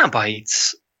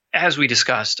Cenobites, as we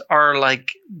discussed, are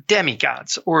like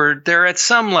demigods, or they're at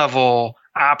some level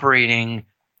operating,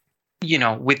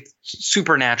 with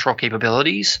supernatural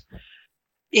capabilities.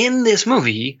 In this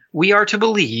movie, we are to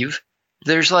believe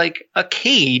there's like a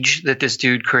cage that this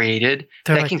dude created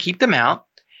They're that like- can keep them out.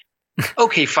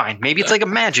 Okay, fine. Maybe it's like a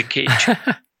magic cage.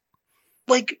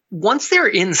 Like once they're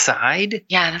inside,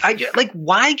 Yeah, that's,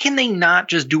 why can they not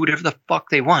just do whatever the fuck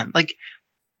they want? Like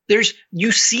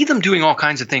you see them doing all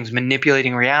kinds of things,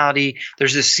 manipulating reality.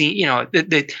 There's this scene,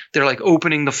 they're like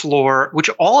opening the floor, which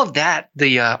all of that,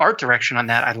 the art direction on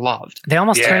that, I loved. They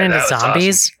almost Yeah, turn into that was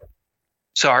zombies.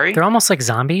 Sorry. They're almost like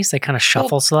zombies. They kind of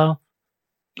shuffle slow.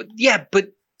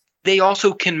 But they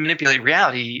also can manipulate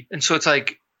reality. And so it's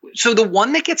like, so the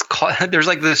one that gets caught, there's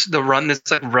like the run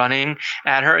that's like running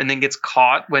at her and then gets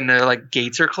caught when the like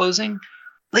gates are closing.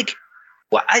 Like,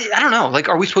 well, I don't know. Like,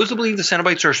 are we supposed to believe the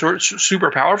Cenobites are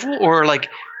super powerful, or like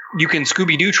you can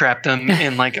Scooby-Doo trap them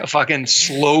in like a fucking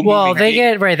slow Well, they gate?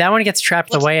 get right. That one gets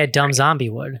trapped the way a dumb zombie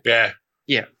would. Yeah.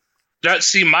 Yeah. Now,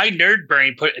 see, my nerd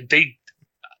brain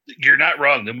you're not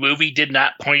wrong. The movie did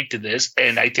not point to this,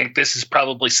 and I think this is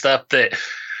probably stuff that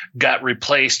got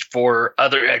replaced for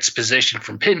other exposition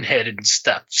from Pinhead and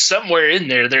stuff. Somewhere in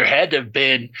there had to have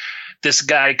been this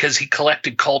guy, because he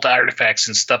collected cult artifacts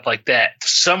and stuff like that.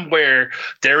 Somewhere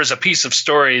there was a piece of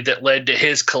story that led to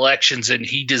his collections, and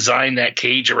he designed that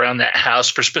cage around that house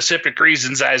for specific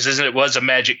reasons, as it was a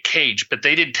magic cage. But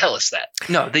they didn't tell us that.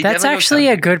 No, they That's definitely actually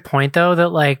don't a good point, though. That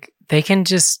like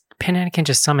Pinhead can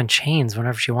just summon chains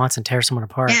whenever she wants and tear someone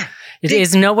apart. Yeah.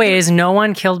 Is no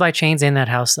one killed by chains in that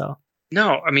house though?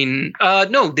 No, I mean,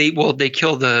 no. They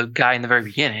kill the guy in the very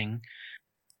beginning.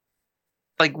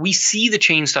 Like we see the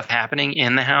chain stuff happening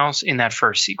in the house in that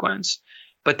first sequence,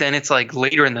 but then it's like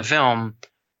later in the film,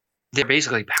 they're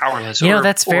basically powerless.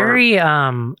 That's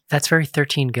very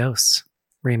 13 Ghosts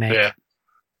remake. Yeah.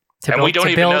 To And build, we don't to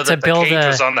even build, know to that the build cage a,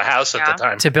 was on the house at Yeah. the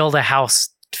time. to build a house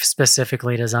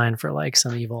specifically designed for like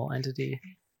some evil entity.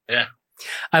 Yeah.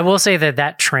 I will say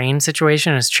that train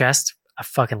situation in his chest, I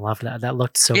fucking loved that. That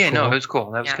looked so yeah, cool. no, it was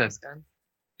cool. That was yeah, good. that's good.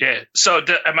 Yeah. So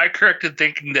am I correct in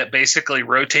thinking that basically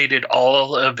rotated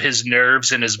all of his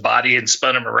nerves in his body and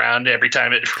spun him around every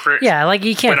time it? Yeah, like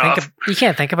you can't went you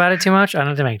can't think about it too much. I don't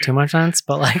have to make too much sense,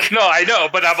 but like, No, I know,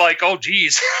 but I'm like, oh,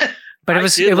 geez. but I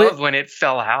did love when it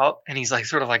fell out and he's like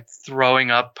sort of like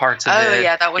throwing up parts of Oh it.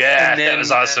 yeah, that was Yeah, And that then,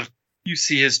 was awesome. You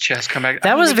see his chest come back.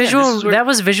 that I was mean, again, this is where- that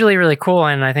was visually really cool,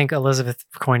 and I think Elizabeth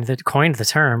coined the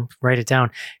term. Write it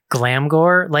down. Glam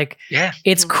gore. Like yeah.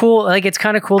 it's cool. Like it's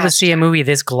kind of cool to That's see a true. movie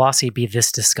this glossy be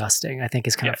this disgusting. I think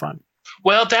is kind of fun.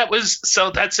 Well,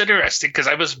 that's interesting because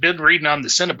I was been reading on the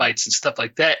Cenobites and stuff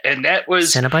like that, and that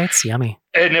was, Cenobites, yummy.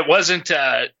 and it wasn't.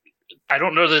 I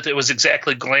don't know that it was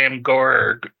exactly glam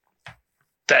gore.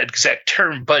 that exact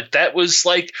term, but that was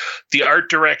like the art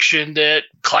direction that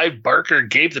Clive Barker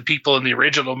gave the people in the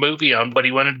original movie on what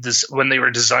he wanted this when they were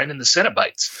designing the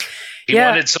Cenobites. He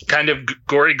wanted some kind of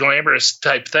gory, glamorous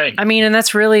type thing. I mean, and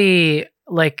that's really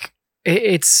like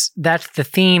it's that the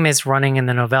theme is running in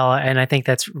the novella, and I think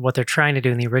that's what they're trying to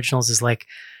do in the originals is like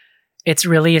it's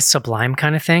really a sublime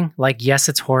kind of thing. Like, yes,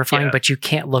 it's horrifying, but you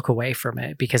can't look away from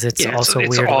it because it's also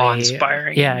it's weirdly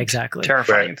awe-inspiring. Yeah, exactly.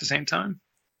 Terrifying at the same time.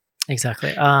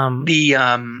 Exactly.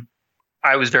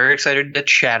 I was very excited that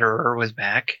Chatterer was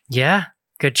back. Yeah,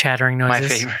 good chattering noises.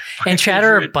 My favorite. And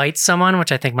Chatterer bites someone,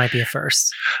 which I think might be a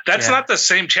first. That's not the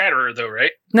same Chatterer, though,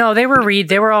 right? No, they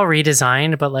were all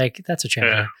redesigned, but like that's a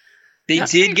Chatterer. They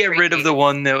did get rid of the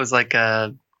one that was like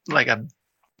a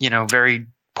very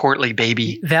portly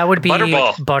baby. That would be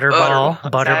Butterball.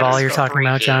 Butterball you're talking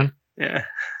about, John? Yeah.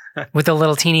 With the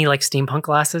little teeny like steampunk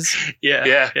glasses.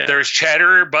 Yeah. There's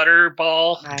Chatterer,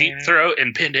 Butterball, Deep Throat,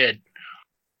 and Pinhead.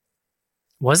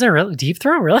 Was there really Deep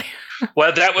Throat? Really?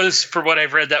 Well, that was, for what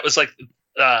I've read, that was like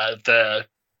the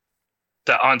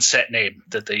on-set name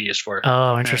that they used for it.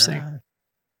 Oh, interesting.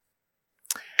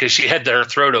 Because she had their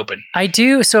throat open. I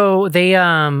do. So they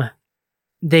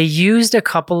used a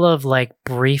couple of like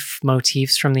brief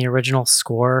motifs from the original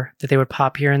score that they would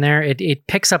pop here and there. It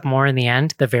picks up more in the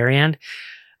end, the very end.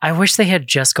 I wish they had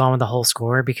just gone with the whole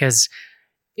score because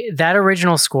that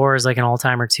original score is like an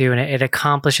all-timer too, and it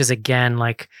accomplishes again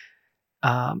like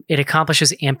it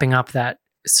accomplishes amping up that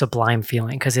sublime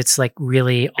feeling because it's like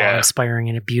really awe-inspiring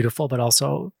and beautiful, but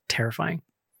also terrifying.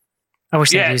 I wish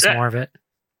they'd used more of it.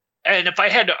 And if I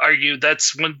had to argue,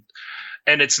 that's when,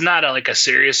 and it's not like a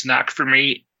serious knock for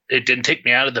me. It didn't take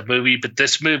me out of the movie, but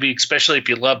this movie, especially if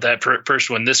you love that first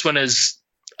one, this one is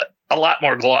a lot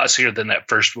more glossier than that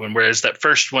first one. Whereas that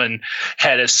first one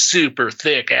had a super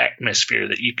thick atmosphere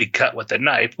that you could cut with a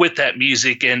knife with that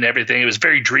music and everything. It was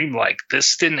very dreamlike.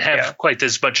 This didn't have quite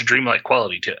this much dreamlike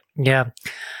quality to it. Yeah.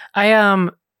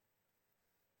 I've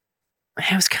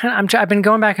been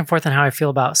going back and forth on how I feel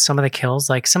about some of the kills.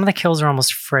 Like some of the kills are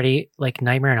almost Freddy, like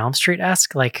Nightmare on Elm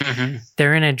Street-esque. Like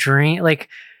they're in a dream. Like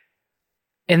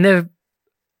in the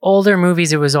older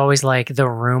movies, it was always like the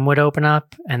room would open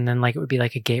up and then like it would be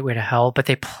like a gateway to hell. But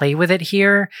they play with it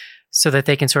here so that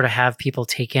they can sort of have people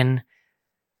taken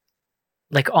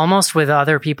like almost with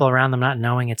other people around them not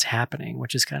knowing it's happening,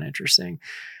 which is kind of interesting.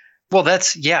 Well,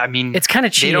 I mean, it's kind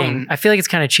of cheating. I feel like it's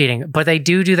kind of cheating, but they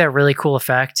do that really cool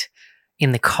effect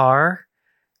in the car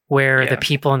where the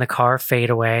people in the car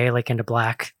fade away like into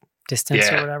black distance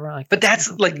or whatever. Like, but that's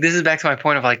like, this is back to my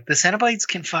point of like the Cenobites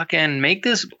can fucking make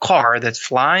this car that's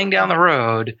flying down the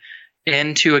road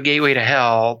into a gateway to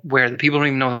hell where the people don't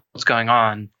even know what's going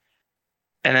on.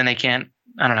 And then they can't,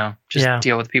 I don't know, just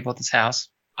deal with the people at this house.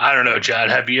 I don't know, John.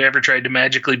 Have you ever tried to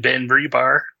magically bend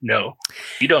rebar? No,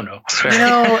 you don't know. You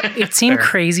know, it seemed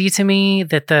crazy to me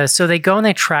that so they go and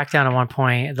they track down at one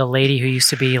point the lady who used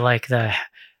to be like the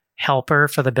helper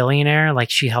for the billionaire.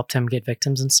 Like she helped him get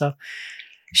victims and stuff.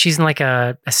 She's in like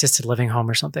a assisted living home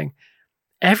or something.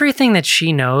 Everything that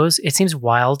she knows, it seems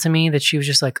wild to me that she was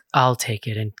just like, I'll take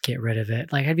it and get rid of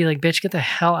it. Like I'd be like, bitch, get the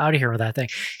hell out of here with that thing.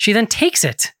 She then takes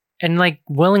it and like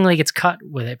willingly gets cut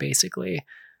with it basically.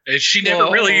 And she never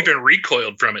really even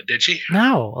recoiled from it, did she?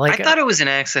 No. Like I thought it was an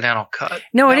accidental cut.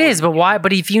 No, it is, but why?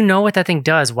 But if you know what that thing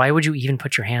does, why would you even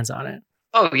put your hands on it?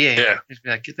 Oh yeah. Just be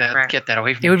like, get that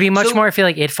away from me. It would be much more, I feel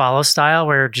like, It Follows style,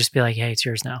 where it'd just be like, hey, it's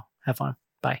yours now. Have fun.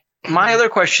 Bye. My other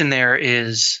question there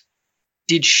is,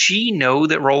 did she know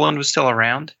that Roland was still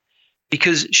around?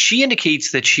 Because she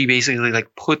indicates that she basically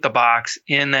like put the box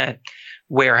in that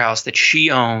warehouse that she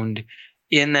owned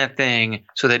in that thing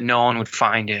so that no one would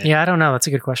find it. Yeah, I don't know. That's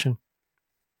a good question.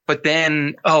 But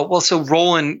then, so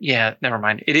Roland, never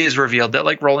mind. It is revealed that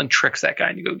like Roland tricks that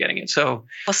guy into go getting it. So,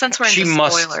 well, since we're into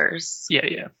spoilers,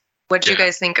 what do you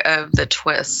guys think of the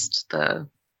twist? That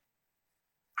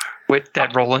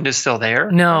Roland is still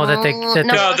there? No, the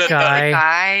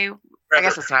guy. I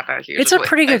guess it's not that huge. It's a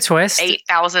pretty good twist.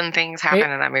 8,000 things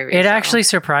happen in that movie. It actually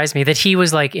surprised me that he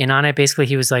was like in on it. Basically,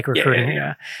 he was like recruiting,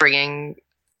 bringing.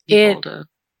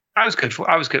 I was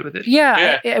good with it.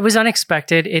 Yeah. It was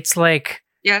unexpected. It's like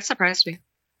it surprised me.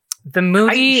 The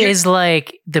movie is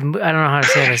like I don't know how to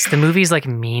say this. The movie's like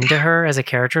mean to her as a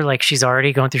character. Like she's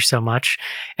already going through so much,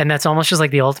 and that's almost just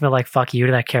like the ultimate like fuck you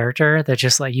to that character. That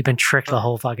just like you've been tricked the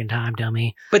whole fucking time,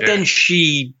 dummy. But then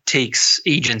she takes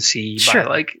agency by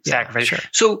like sacrifice. Sure.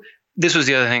 So this was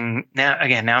the other thing. Now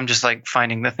I'm just like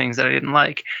finding the things that I didn't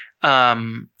like.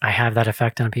 I have that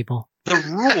effect on people. The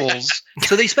rules.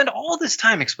 So they spend all this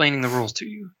time explaining the rules to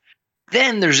you.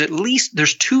 Then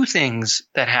there's two things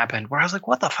that happened where I was like,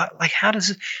 what the fuck? Like, how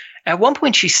does it? At one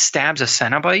point, she stabs a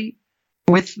Cenobite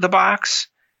with the box,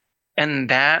 and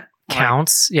that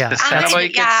Counts. the Yeah.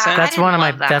 Cenobite gets sent. That's didn't one of my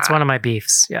love that. that's one of my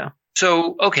beefs. Yeah.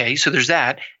 So, okay, so there's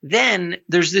that. Then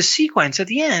there's this sequence at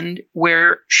the end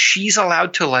where she's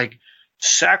allowed to like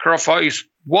sacrifice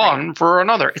one for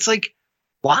another. It's like,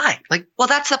 why? Like, Well,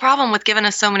 that's the problem with giving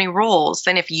us so many rules.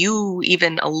 Then if you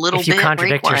even a little If you bit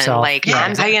contradict break one, yourself, like yeah,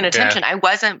 I'm paying attention. I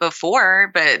wasn't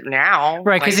before, but now.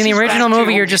 Right, because like, in the original that's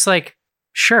movie, too- you're just like,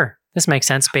 sure, this makes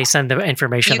sense based on the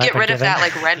information you I've get been rid of given. that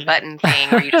like red button thing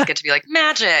where you just get to be like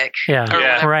magic. Yeah. or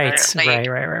Yeah. whatever. Right, Like,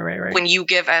 right. When you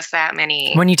give us that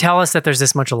many, When you tell us that there's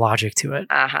this much logic to it.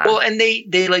 well, and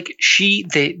they like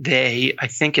they I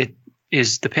think it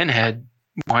is the Pinhead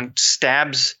one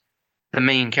stabs the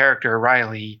main character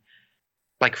Riley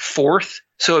like fourth.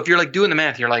 So if you're like doing the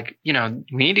math, you're like, you know,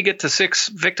 we need to get to 6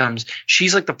 victims.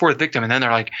 She's like the 4th victim, and then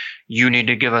they're like, you need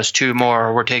to give us 2 more,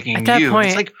 or we're taking At that you. point-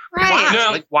 It's like, Right. why?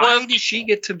 No, Like, why well, did she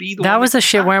get to be the That one was the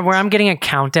shit where dies? I'm getting a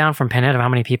countdown from Pinhead of how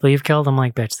many people you've killed. I'm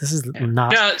like, bitch, this is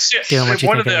not. No, see, doing what you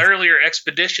one of think the it is. earlier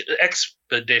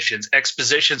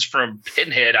expositions from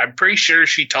Pinhead, I'm pretty sure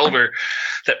she told her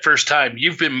that first time,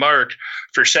 you've been marked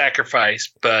for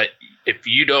sacrifice, but if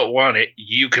you don't want it,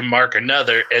 you can mark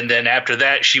another. And then after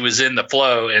that, she was in the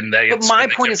flow, and they. But my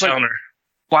they point kept is, like, telling her,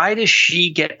 Why does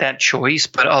she get that choice,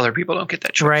 but other people don't get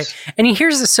that choice? Right. And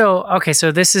here's the,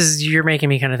 so this is, you're making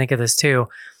me kind of think of this too.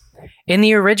 In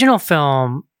the original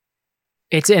film,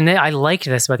 I liked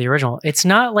this about the original. It's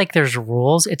not like there's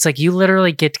rules. It's like you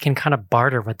literally can kind of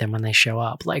barter with them when they show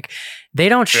up. Like they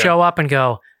don't show up and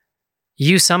go,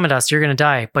 you summoned us, you're going to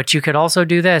die, but you could also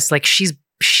do this. Like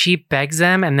she begs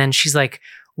them, and then she's like,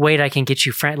 wait, I can get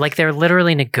you friend. Like they're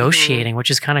literally negotiating, which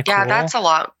is kind of cool. yeah, that's a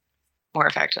lot more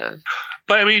effective.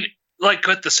 but I mean, like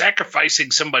with the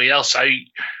sacrificing somebody else,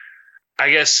 I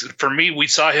guess for me, we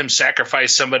saw him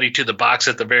sacrifice somebody to the box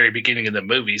at the very beginning of the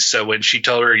movie. So when she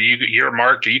told her you're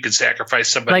marked, or you can sacrifice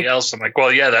somebody else, I'm like,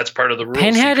 well, yeah, that's part of the rules.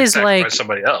 Pinhead You can is sacrifice like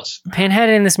somebody else. Pinhead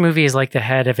in this movie is like the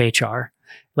head of HR.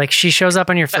 Like she shows up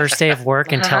on your first day of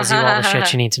work and tells you all the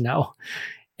shit you need to know.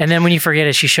 And then when you forget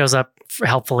it, she shows up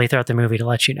helpfully throughout the movie to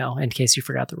let you know in case you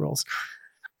forgot the rules.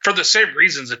 For the same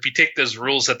reasons, if you take those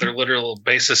rules at their literal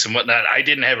basis and whatnot, I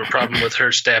didn't have a problem with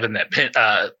her stabbing that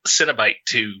Cenobite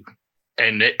too,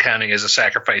 and it counting as a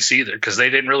sacrifice either, because they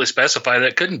didn't really specify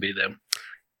that couldn't be them.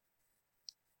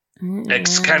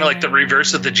 It's kind of like the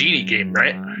reverse of the genie game,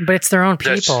 right? But it's their own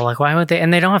people. That's- Like, why would they?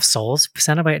 And they don't have souls. Do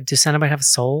Cenobite have a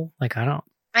soul? Like, I don't.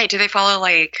 Right? Do they follow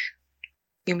like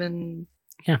human?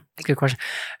 Yeah, good question.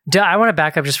 I want to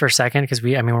back up just for a second because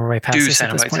we're way past Do this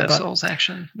at this Cenobites point. have But souls,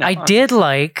 actually? No,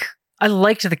 I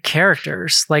liked the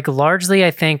characters. Like, largely,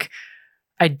 I think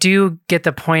I do get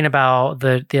the point about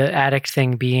the addict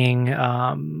thing being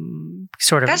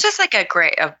sort of. That's just like a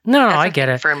great. No, that's I a get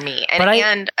thing it. for me. But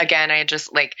And again, I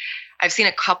just like I've seen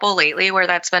a couple lately where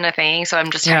that's been a thing. So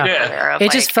I'm just Yeah. kind of aware of It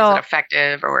like, just is felt- it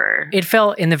effective or It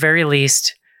felt, in the very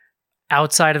least,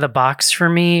 outside of the box for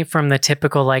me from the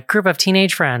typical like group of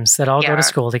teenage friends that all go Yeah. to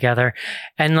school together.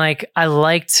 And like I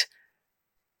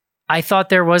thought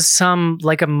there was some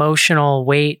like emotional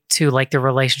weight to like the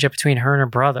relationship between her and her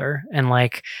brother, and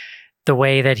like the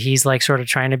way that he's like sort of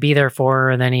trying to be there for her,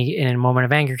 and then he in a moment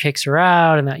of anger kicks her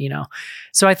out, and that,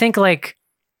 so I think like,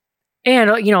 and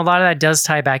a lot of that does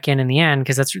tie back in the end,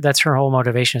 because that's her whole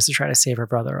motivation, is to try to save her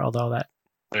brother, although that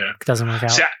doesn't work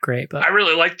out See, great. But I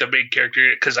really like the main character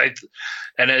because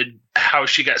how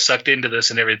she got sucked into this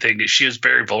and everything. She was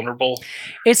very vulnerable.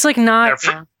 it's like not.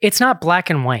 Yeah. It's not black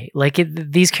and white. Like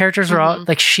these characters are all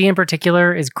like, she in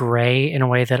particular is gray in a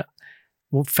way that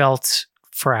felt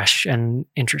fresh and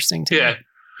interesting to Yeah.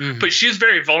 me. Mhm. But she's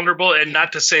very vulnerable, and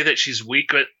not to say that she's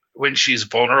weak when she's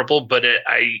vulnerable, but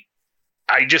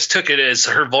I just took it as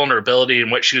her vulnerability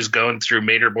and what she was going through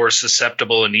made her more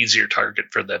susceptible and easier target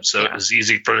for them. So it was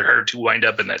easy for her to wind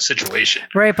up in that situation.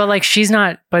 Right, but like she's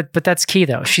not. But that's key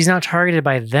though. She's not targeted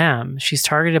by them. She's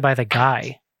targeted by the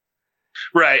guy.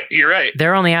 Right. You're right.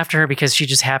 They're only after her because she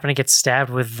just happened to get stabbed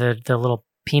with the little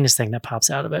penis thing that pops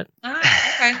out of it.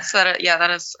 okay. So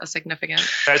that is a significant.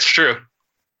 That's true.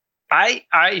 I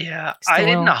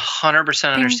didn't 100%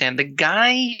 Ding. understand. The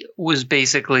guy was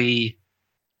basically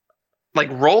like,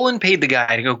 Roland paid the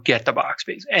guy to go get the box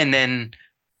base and then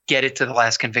get it to the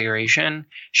last configuration.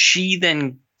 She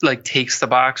then like takes the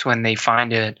box when they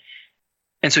find it,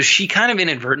 and so she kind of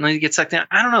inadvertently gets sucked in.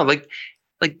 I don't know, like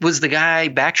was the guy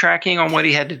backtracking on what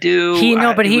he had to do?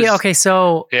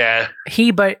 So Yeah.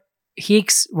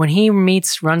 when he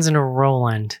runs into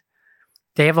Roland,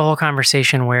 they have a whole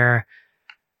conversation where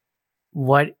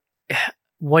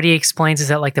what he explains is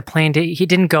that like the plan he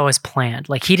didn't go as planned.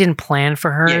 Like he didn't plan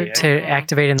for her to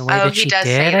activate in the way that he she does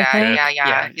did. say that. I think.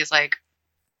 Yeah. He's like,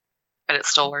 but it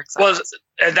still works. Well,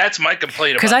 and that's my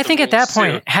complaint. Because about I think the at that rules,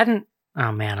 point too. hadn't.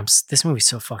 Oh man, this movie's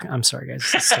so fucking. I'm sorry guys,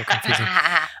 this is so confusing.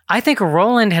 I think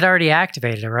Roland had already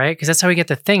activated it, right? Because that's how we get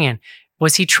the thing in.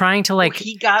 Was he trying to like?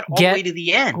 he got all the way to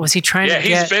the end. Was he trying to Yeah,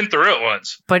 get? he's been through it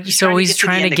once. But He's so trying to he's get to the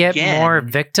trying to end get again. more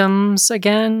victims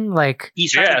again, like.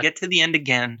 He's trying to get to the end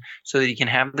again so that he can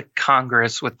have the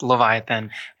Congress with Leviathan.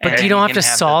 But and you don't he have can to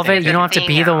the solve it. thing. You don't have to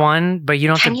be the one. But you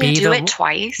don't have Can to be you do the it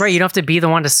twice? right. You don't have to be the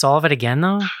one to solve it again,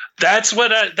 though. That's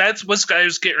what I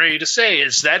was getting ready to say.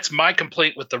 Is that's my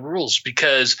complaint with the rules,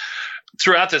 because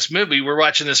throughout this movie, we're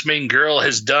watching this main girl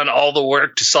has done all the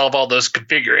work to solve all those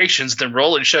configurations. Then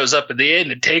Roland shows up at the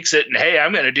end and takes it, and hey,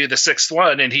 I'm going to do the sixth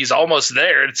one, and he's almost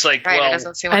there. It's like, Right, it well,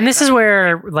 doesn't seem like And this that. is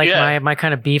where like Yeah. my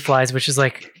kind of beef lies, which is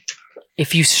like,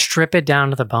 if you strip it down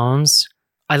to the bones,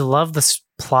 I love the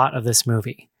plot of this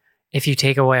movie. If you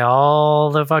take away all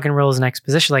the fucking rules and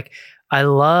exposition, like I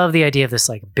love the idea of this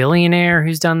like billionaire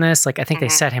who's done this. Like I think they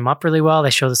Mhm. set him up really well. They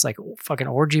show this like fucking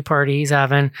orgy party he's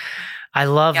having. I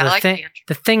love Yeah, I the like thing,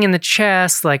 the thing in the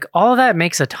chest. Like all of that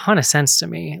makes a ton of sense to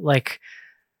me. Like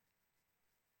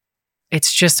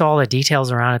it's just all the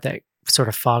details around it that sort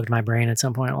of fogged my brain at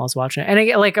some point while I was watching it. And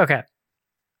again, like, okay,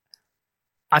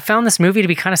 I found this movie to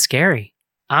be kind of scary.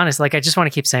 Honest, like I just want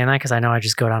to keep saying that because I know I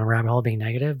just go down a rabbit hole being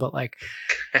negative, but like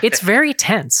it's very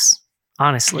tense,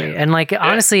 honestly, and like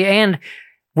honestly, and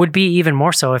would be even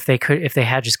more so if they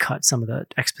had just cut some of the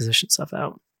exposition stuff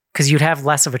out, because you'd have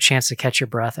less of a chance to catch your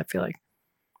breath. I feel like.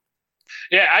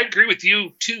 yeah, I agree with you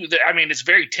too. That I mean, it's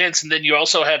very tense, and then you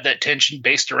also have that tension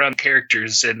based around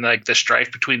characters and like the strife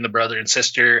between the brother and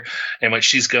sister, and what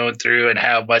she's going through, and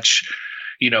how much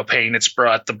pain it's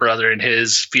brought the brother and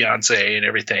his fiance and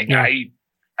everything. Yeah.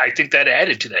 I think that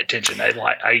added to that tension. I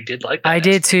did like that. I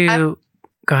did too.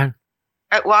 Go ahead.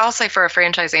 Well, I'll say for a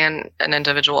franchise and an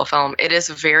individual film, it is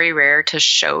very rare to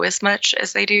show as much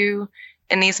as they do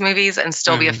in these movies and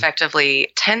still be Mhm.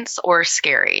 effectively tense or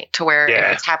scary, to where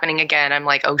Yeah. if it's happening again, I'm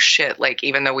like, oh shit, like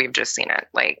even though we've just seen it,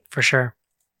 like For sure.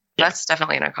 that's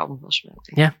definitely an accomplishment.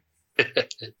 Yeah.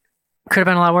 Could have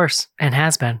been a lot worse, and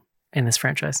has been in this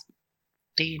franchise.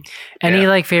 Indeed. Any Yeah.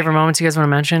 like favorite moments you guys want to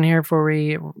mention here before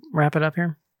we wrap it up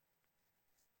here?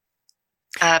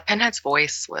 Pinhead's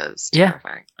voice was Yeah.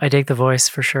 terrifying. I dig the voice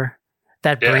for sure.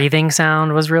 That Yeah. breathing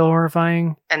sound was real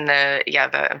horrifying. And the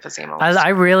emphysema was I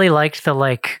really liked the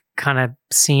like kind of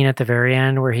scene at the very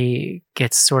end where he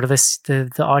gets sort of the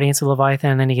audience of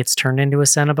Leviathan, and then he gets turned into a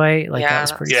Cenobite. Like that Yeah,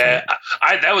 was pretty. Yeah,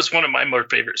 sweet. that was one of my more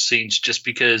favorite scenes, just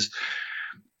because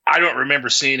I don't remember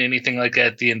seeing anything like that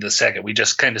at the end of the second. We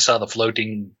just kind of saw the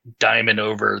floating diamond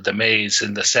over the maze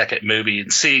in the second movie,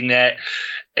 and seeing that,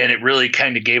 and it really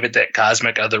kind of gave it that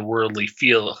cosmic, otherworldly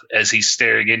feel as he's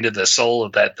staring into the soul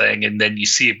of that thing, and then you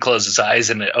see him close his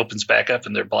eyes, and it opens back up,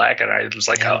 and they're black, and I was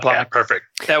like, Yeah, oh, black. yeah, perfect.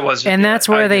 That was, And that's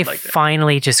I where did they like that.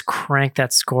 finally just crank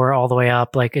that score all the way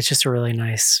up. Like it's just a really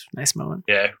nice moment.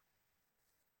 Yeah.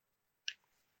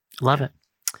 Love it.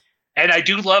 And I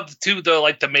do love too,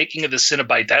 the making of the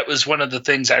Cenobite. That was one of the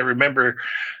things I remember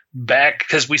back,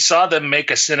 because we saw them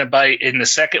make a Cenobite in the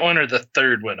second one or the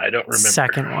third one. I don't remember.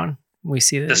 Second one. We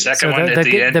see The second one at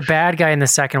the end? The bad guy in the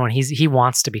second one, he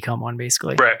wants to become one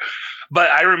basically. Right. But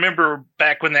I remember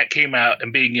back when that came out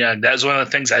and being young, that was one of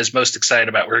the things I was most excited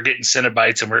about. We're getting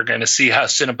Cenobites, and we're going to see how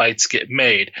Cenobites get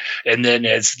made. And then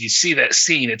as you see that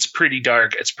scene, it's pretty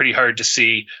dark. It's pretty hard to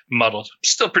see, muddled.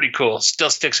 Still pretty cool. Still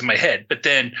sticks in my head. But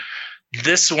then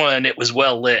this one, it was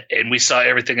well lit, and we saw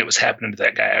everything that was happening to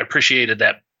that guy. I appreciated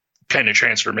that kind of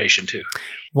transformation too.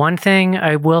 One thing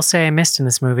I will say I missed in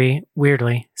this movie,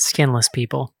 weirdly, skinless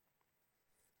people.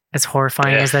 As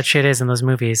horrifying Yeah. as that shit is in those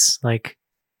movies, like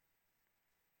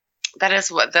that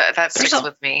is what that sticks a-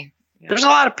 with me. There's a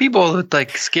lot of people with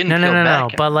like skin. no. peeled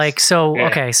back But and- like, so Yeah.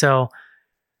 okay, so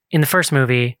in the first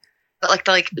movie, But like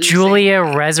the oozing- Julia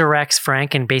resurrects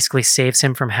Frank and basically saves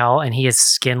him from hell, and he is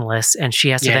skinless, and she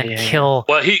has to Yeah, then yeah. kill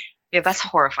Well, he that's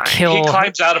horrifying. kill.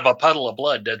 climbs out of a puddle of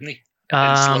blood, doesn't he?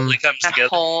 And slowly comes That together.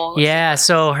 whole Yeah,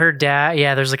 so her dad,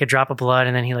 there's like a drop of blood,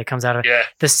 and then he like comes out of it. Yeah.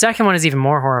 The second one is even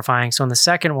more horrifying. So in the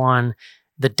second one,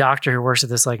 the doctor who works at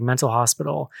this like mental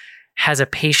hospital has a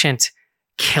patient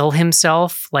kill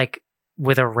himself like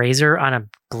with a razor on a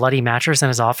bloody mattress in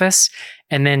his office,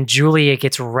 and then Julia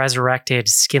gets resurrected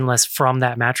skinless from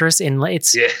that mattress. And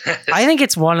it's Yeah. I think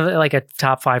it's one of the like a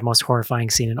top 5 most horrifying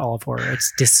scene in all of horror.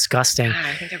 It's disgusting. God,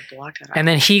 I think I blocked it out. And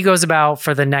then he goes about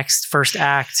for the next first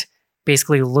act,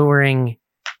 basically luring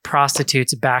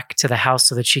prostitutes back to the house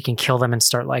so that she can kill them and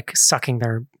start like sucking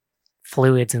their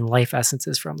fluids and life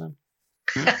essences from them.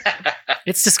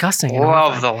 It's disgusting.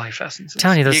 Love the life essences.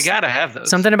 Telling you, you gotta have those.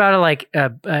 Something about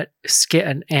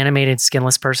an animated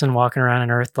skinless person walking around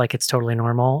on Earth like it's totally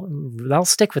normal. That'll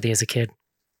stick with you as a kid.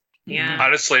 Yeah.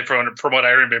 Honestly, from what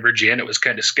I remember, Janet was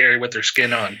kind of scary with her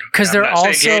skin on. Because they're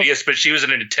also saying hideous, but she was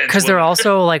an intense. Because they're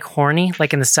also like horny.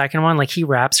 Like in the second one, like he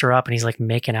wraps her up and he's like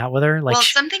making out with her. Like Well,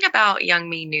 something about Young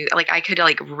Me knew, like I could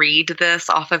like read this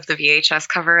off of the VHS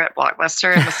cover at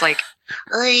Blockbuster and was like,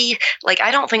 like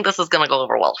I don't think this is gonna go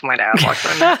over well for my dad.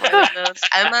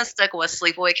 I'm gonna stick with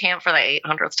Sleepaway Camp for the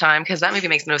 800th time because that movie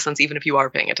makes no sense even if you are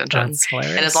paying attention. That's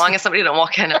hilarious. And as long as somebody don't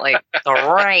walk in at like the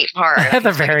right part, At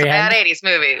the very it's a bad end. 80s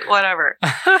movie, whatever.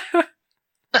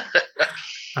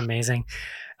 Amazing.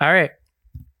 All right.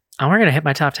 We're going to hit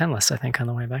my top 10 list, I think, on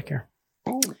the way back here.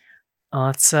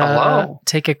 Let's Hello.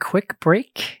 take a quick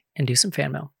break and do some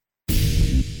fan mail.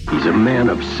 He's a man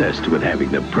obsessed with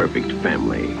having the perfect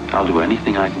family. I'll do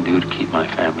anything I can do to keep my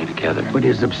family together. But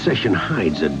his obsession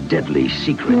hides a deadly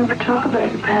secret. Never talk about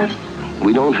your past.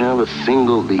 We don't have a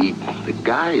single lead. The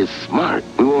guy is smart.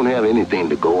 We won't have anything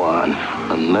to go on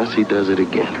unless he does it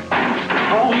again.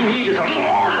 All we need is a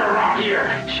martyr around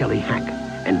here. Shelley Hack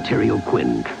and Terry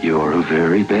O'Quinn You're a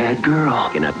very bad girl.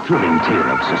 in a thrilling tale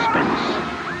of suspense.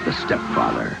 The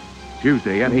Stepfather.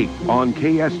 Tuesday at 8 on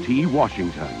KST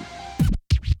Washington.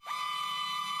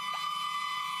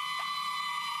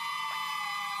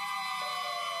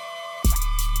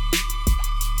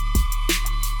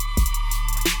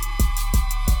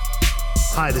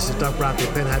 Hi, this is Doug Bradley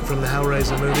Pinhead from the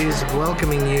Hellraiser movies,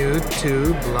 welcoming you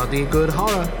to Bloody Good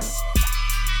Horror.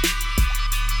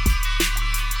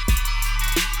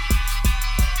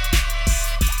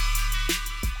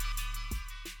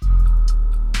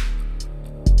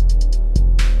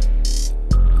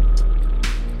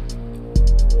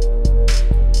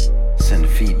 Send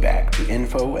feedback to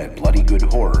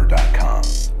info@bloodygoodhorror.com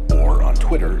or on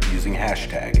Twitter using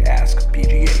hashtag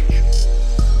AskPGH.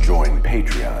 Join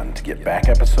Patreon to get back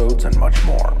episodes and much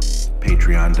more.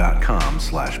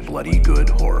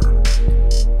 Patreon.com/bloodygoodhorror.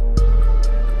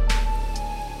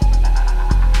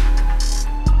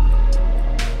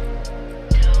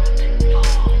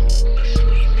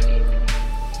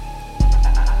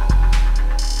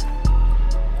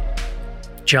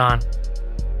 John,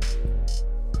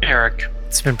 Eric.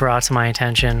 it's been brought to my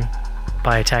attention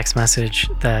by a text message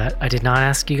that I did not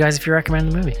ask you guys if you recommend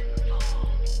the movie.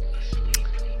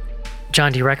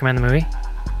 John, do you recommend the movie?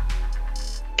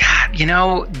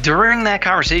 God, during that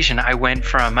conversation, I went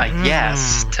from a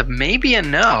yes to maybe a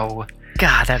no.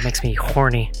 God, that makes me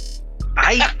horny.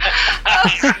 I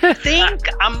think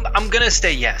I'm gonna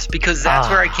say yes because that's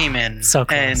where I came in. So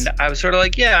close. And I was sort of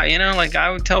like, yeah, like I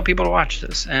would tell people to watch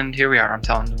this, and here we are. I'm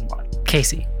telling them to watch.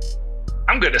 Casey,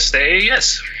 I'm going to say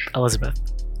yes. Elizabeth.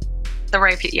 The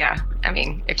right, yeah. I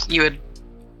mean, if you would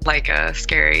like a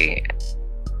scary,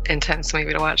 intense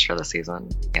movie to watch for the season,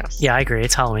 yes. Yeah, I agree.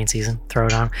 It's Halloween season. Throw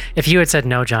it on. If you had said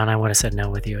no, John, I would have said no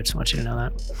with you. I just want you to know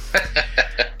that.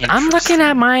 I'm looking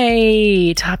at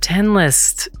my top 10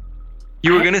 list.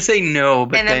 You were gonna say no,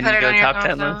 but And then put you it go on your top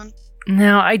 10 phone. list.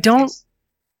 No, I don't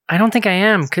think I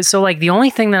am. Cause so like the only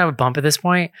thing that I would bump at this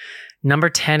point, number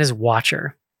 10 is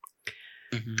Watcher.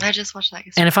 Mhm. I just watched that.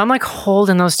 And if I'm like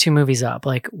holding those two movies up,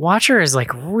 like Watcher is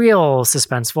like real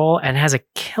suspenseful and has a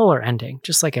killer ending,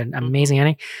 just like an amazing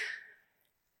ending.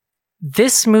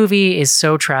 This movie is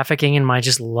so trafficking in my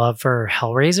just love for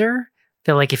Hellraiser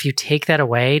that like if you take that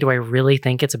away, do I really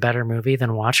think it's a better movie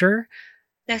than Watcher?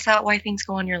 Is that why things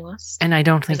go on your list? And I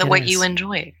don't think Is it what is. you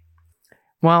enjoy?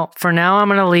 Well, for now, I'm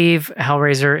gonna leave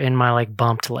Hellraiser in my like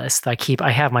bumped list. I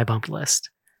have my bumped list.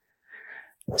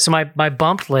 So my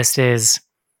bumped list is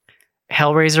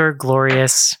Hellraiser,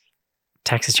 Glorious,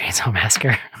 Texas Chainsaw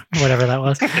Massacre, whatever that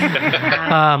was,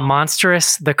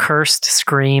 Monstrous, The Cursed,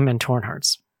 Scream, and Torn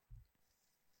Hearts.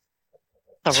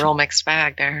 A real mixed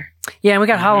bag there. Yeah, and we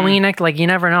got Halloween. Like you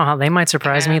never know how they might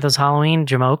surprise me. Those Halloween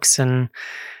jamokes and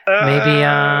maybe.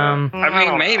 I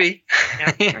mean, maybe.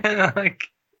 Like,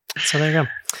 So there you go.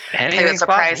 The thing that anything's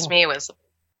surprised possible. me was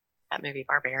that movie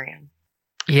Barbarian.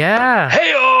 Yeah.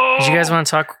 Hey-o! Did you guys want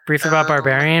to talk briefly about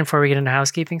Barbarian before we get into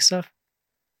housekeeping stuff?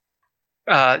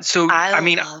 So I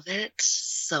mean, love it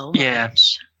so much. Yeah.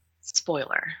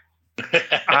 Spoiler.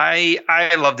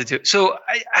 I loved it too. So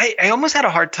I almost had a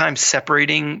hard time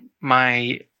separating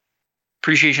my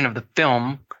appreciation of the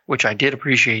film, which I did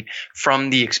appreciate,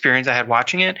 from the experience I had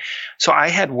watching it. So I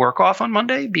had work off on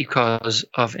Monday because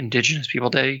of Indigenous People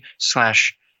Day /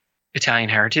 Italian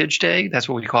Heritage Day. That's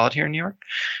what we call it here in New York.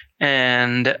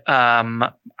 And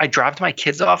I dropped my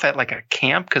kids off at like a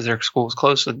camp because their school was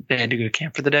closed, so they had to go to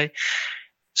camp for the day.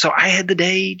 So I had the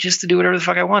day just to do whatever the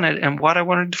fuck I wanted. And what I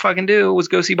wanted to fucking do was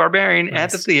go see Barbarian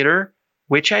at the theater,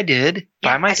 which I did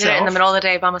by myself. I did it in the middle of the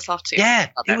day by myself too. Yeah,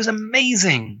 it was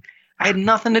amazing. I had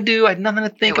nothing to do. I had nothing to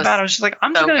think about. I was just like,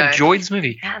 I'm just going to enjoy this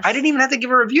movie. Yes. I didn't even have to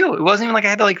give a review. It wasn't even like I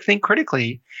had to like think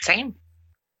critically. Same.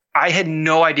 I had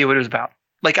no idea what it was about.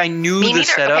 Like I knew the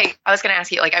setup. Okay, I was going to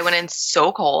ask you, like I went in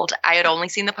so cold. I had only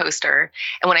seen the poster.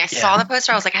 And when I saw the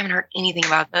poster, I was like, I haven't heard anything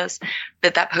about this.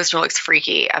 But that poster looks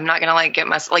freaky. I'm not going to like get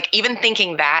like even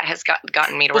thinking that has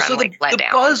gotten me to run like let down.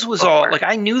 The buzz was all like,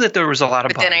 I knew that there was a lot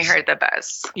of buzz. But then I heard the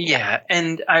buzz. Yeah.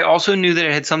 And I also knew that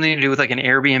it had something to do with like an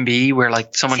Airbnb where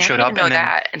like someone showed up. I didn't know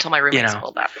that until my roommates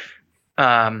pulled up.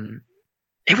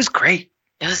 It was great.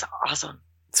 It was awesome.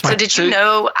 So did you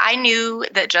know, I knew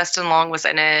that Justin Long was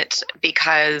in it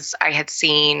because I had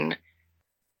seen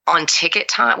on Ticket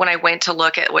Time, when I went to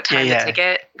look at what time the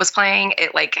ticket was playing,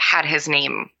 it like had his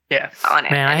name on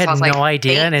it. Man, I had no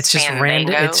idea. And it's just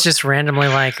random. It's just randomly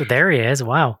like, there he is.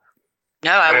 Wow.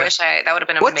 No, I wish that would have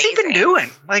been amazing. What's he been doing?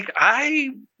 Like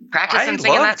practicing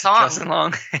singing that song. Justin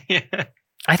Long.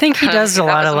 I think he does a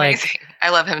lot of like, I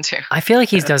love him too. I feel like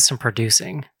he does some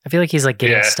producing. I feel like he's like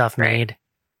getting stuff made.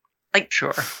 Like,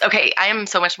 sure. Okay, I am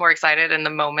so much more excited in the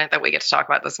moment that we get to talk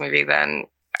about this movie than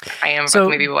I am about the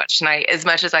movie we watched tonight. As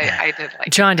much as I did like.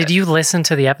 John, did you listen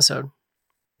to the episode?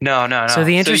 No. So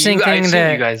the interesting thing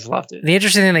that you guys loved it. The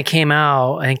interesting thing that came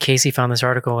out, and Casey found this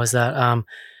article, was that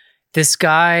this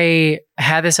guy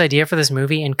had this idea for this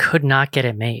movie and could not get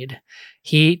it made.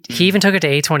 He even took it to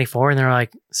A24, and they're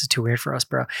like, "This is too weird for us,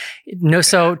 bro." No,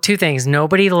 so two things: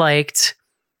 nobody liked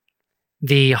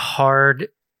the hard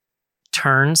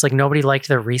turns, like nobody liked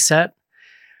the reset.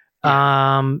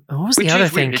 What was the other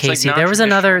thing, Casey? Like there was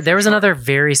another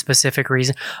very specific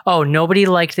reason. Oh, nobody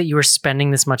liked that you were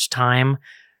spending this much time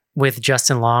with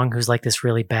Justin Long, who's like this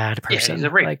really bad person. He's a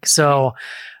rape. Like so.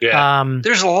 Yeah.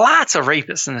 There's lots of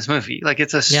rapists in this movie. Like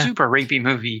it's a super rapey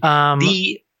movie.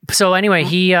 So anyway,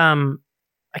 he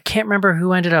I can't remember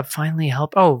who ended up finally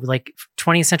help. Oh, like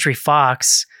 20th Century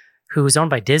Fox, who was owned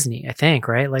by Disney, I think,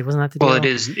 right? Like, wasn't that the deal? Well, it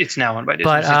is. It's now owned by Disney.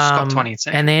 But, it's called 20th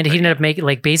Century. And then he ended up making,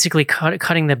 like, basically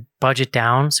cutting the budget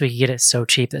down so he could get it so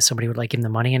cheap that somebody would like give him the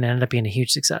money, and it ended up being a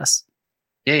huge success.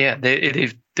 Yeah. They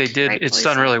did. It's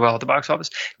done really well at the box office.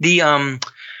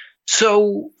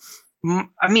 So,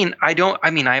 I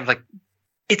have like,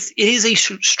 it is a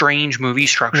strange movie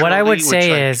structurally. What I would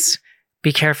say is,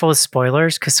 be careful with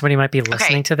spoilers because somebody might be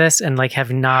listening to this and like they're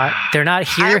not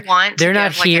here. I want they're to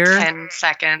not give, here. Like 10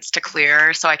 seconds to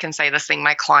clear so I can say this thing.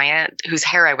 My client, whose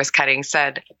hair I was cutting,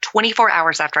 said 24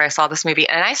 hours after I saw this movie,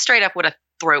 and I straight up would have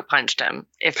throat punched him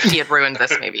if he had ruined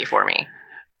this movie for me.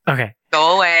 Okay,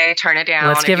 go away, turn it down.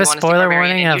 Let's give a spoiler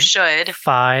warning of you should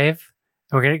 5.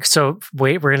 We're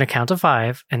gonna count to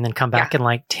 5 and then come back and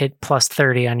like hit plus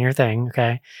 30 on your thing.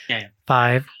 Okay. Yeah.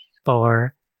 5,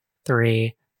 4,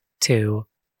 3, 2,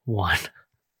 1.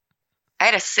 I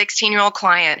had a 16-year-old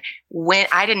client when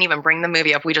I didn't even bring the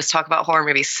movie up. We just talk about horror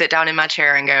movies, sit down in my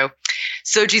chair and go,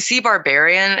 so did you see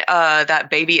Barbarian, that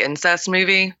baby incest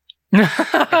movie? Well,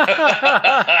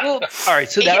 all right.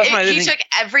 So that was my he took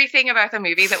everything about the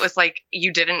movie that was like,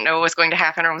 you didn't know was going to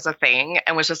happen or was a thing,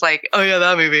 and was just like, oh yeah,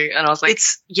 that movie. And I was like,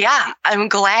 yeah, I'm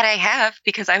glad I have,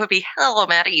 because I would be hella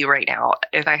mad at you right now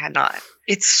if I had not.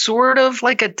 It's sort of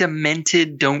like a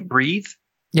demented Don't Breathe.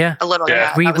 Yeah, a little.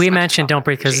 Yeah. We mentioned Don't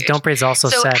Breathe because Don't Breathe is also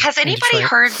sad. Has anybody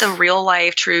heard the real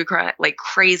life true crime, like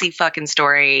crazy fucking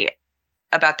story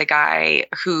about the guy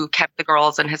who kept the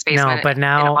girls in his basement in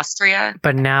Austria?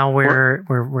 But now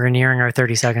we're nearing our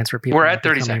 30 seconds where people we're at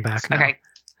 30 seconds back now. Okay.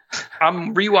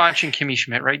 I'm rewatching Kimmy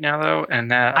Schmidt right now though,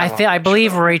 and that I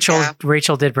believe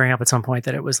Rachel did bring up at some point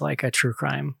that it was like a true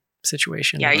crime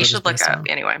situation. Yeah, you should look up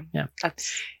anyway. Yeah,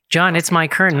 John, it's my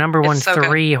current number one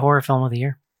horror film of the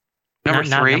year. Number 3?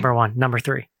 Not number 1. Number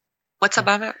 3. What's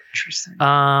above it? Interesting. That's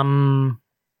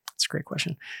a great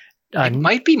question. It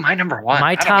might be my number 1.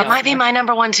 It might be my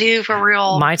number 1 too, for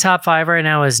real. My top 5 right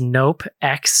now is Nope,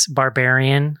 X,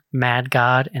 Barbarian, Mad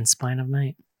God, and Spine of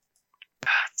Night.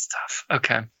 That's tough.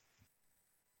 Okay.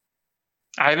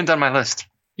 I haven't done my list.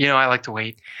 You know, I like to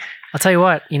wait. I'll tell you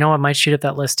what. You know what might shoot up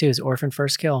that list too is Orphan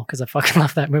First Kill, because I fucking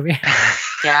love that movie.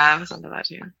 Yeah, I was into that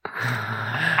too.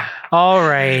 All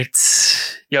right.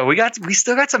 Yeah, we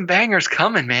still got some bangers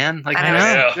coming, man. Like I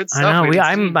know. Good stuff.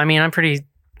 I know. I'm pretty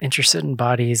interested in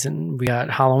bodies, and we got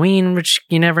Halloween, which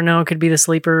you never know could be the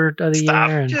sleeper of the year.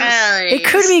 And it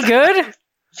could be good.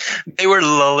 They were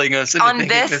lulling us into on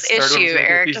this issue.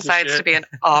 Eric decides to be an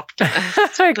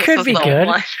optimist. It could be good.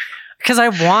 Because I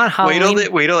want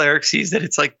Halloween. Wait till Eric sees that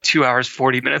it's like 2 hours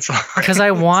 40 minutes long. Because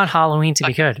I want Halloween to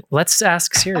be good. Let's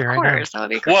ask Siri right now. That would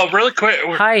be great. Well, really quick.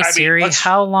 Hi, Siri.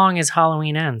 How long is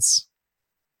Halloween Ends?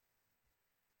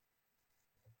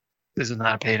 This is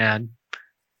not a paid ad.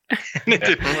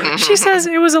 She says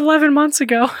it was 11 months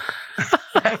ago.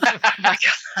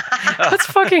 That's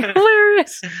fucking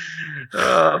hilarious.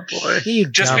 Oh boy!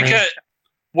 Just because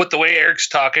with the way Eric's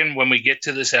talking, when we get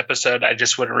to this episode, I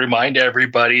just want to remind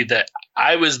everybody that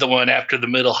I was the one after the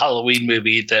middle Halloween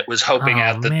movie that was hoping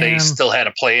out that they still had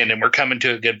a plan and we're coming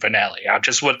to a good finale. I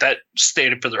just want that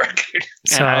stated for the record.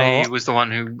 So I was the one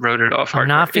who wrote it off. I'm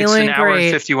not feeling it's an great. Hour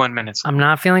and 51 minutes. I'm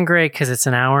not feeling great because it's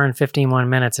an hour and 51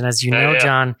 minutes, and as you know,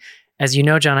 John,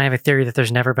 I have a theory that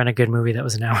there's never been a good movie that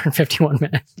was an hour and 51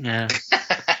 minutes. Yeah.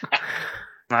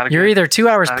 You're either 2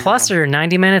 hours plus or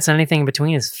 90 minutes, and anything in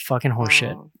between is fucking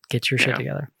horseshit. Get your shit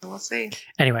together. We'll see.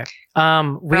 Anyway,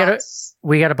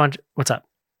 we got a bunch. What's up?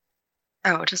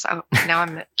 Now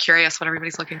I'm curious what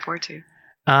everybody's looking forward to.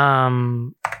 I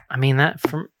mean that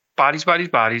from Bodies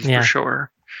for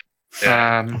sure.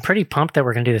 I'm pretty pumped that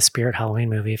we're gonna do the Spirit Halloween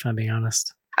movie. If I'm being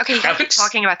honest. Okay, you guys keep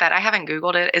talking about that. I haven't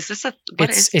Googled it. Is this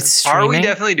It's Are we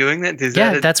definitely doing that?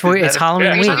 That's where it's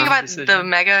Halloween week. Are you talking about the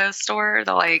mega store,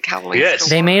 the like Halloween store?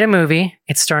 They made a movie.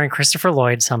 It's starring Christopher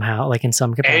Lloyd somehow, like in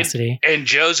some capacity. And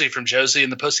Josie from Josie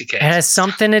and the Pussycats. It has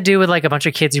something to do with like a bunch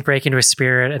of kids who break into a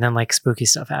spirit and then like spooky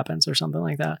stuff happens or something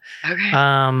like that.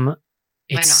 Okay.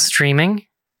 It's streaming.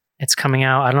 It's coming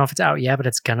out. I don't know if it's out yet, but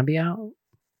it's gonna be out.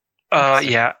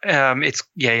 It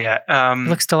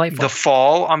looks delightful. The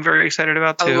Fall, I'm very excited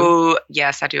about too. Oh,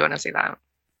 yes, I do want to see that.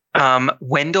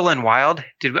 Wendell and Wild.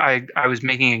 I was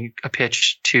making a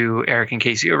pitch to Eric and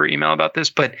Casey over email about this,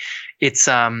 but it's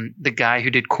the guy who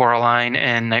did Coraline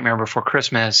and Nightmare Before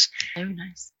Christmas. Oh,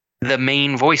 nice. The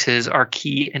main voices are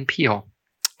Key and Peele.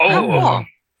 Oh.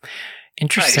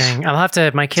 Interesting. Nice. I'll have to.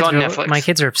 My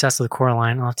kids are obsessed with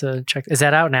Coraline. I'll have to check. Is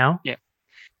that out now? Yeah.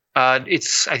 I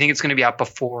think it's going to be out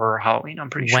before Halloween. I'm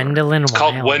pretty sure. It's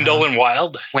called Wendell and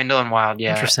Wild. Wendell and Wild.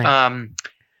 Yeah. Interesting.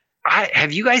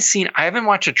 Have you guys seen? I haven't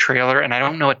watched a trailer, and I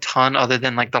don't know a ton other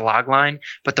than like the log line.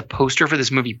 But the poster for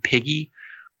this movie, Piggy,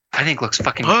 I think looks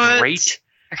fucking great.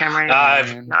 Okay, I'm ready.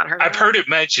 I've heard it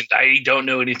mentioned. I don't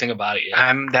know anything about it yet.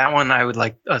 That one I would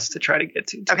like us to try to get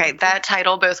to. Okay, that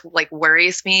title both like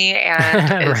worries me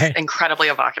and is incredibly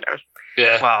evocative.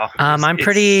 Yeah. Wow.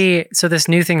 So this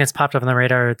new thing that's popped up on the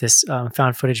radar, this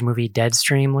found footage movie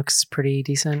Deadstream looks pretty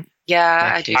decent.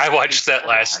 Yeah, I do. I watched that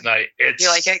last night. Do you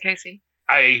like it, Casey?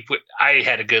 I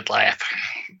had a good laugh.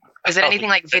 Is it anything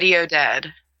like Video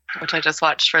Dead, which I just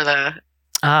watched for the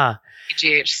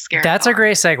PGH scare? That's a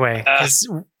great segue.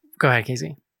 Go ahead,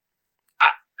 Casey.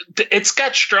 It's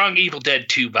got strong Evil Dead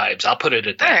 2 vibes. I'll put it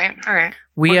at that. All right.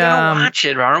 We don't watch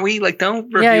it, aren't we? Like,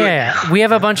 don't review it. Yeah. We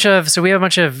have a bunch of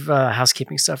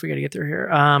housekeeping stuff we got to get through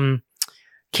here.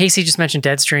 Casey just mentioned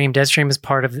Deadstream. Deadstream is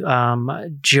part of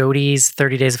Jody's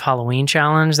 30 Days of Halloween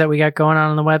challenge that we got going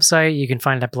on the website. You can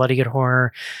find it at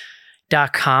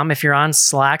bloodygoodhorror.com. If you're on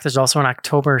Slack, there's also an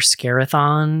October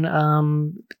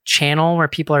Scare-a-thon channel where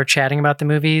people are chatting about the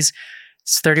movies.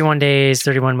 It's 31 days,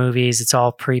 31 movies. It's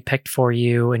all pre-picked for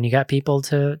you, and you got people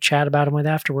to chat about them with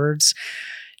afterwards.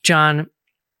 John,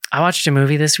 I watched a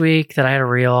movie this week that I had a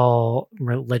real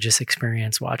religious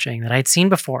experience watching that I'd seen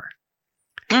before.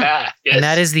 Yes. And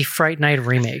that is the Fright Night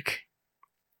remake.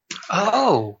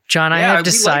 Oh. John, I have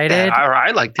decided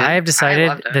I liked it. I have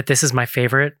decided that this is my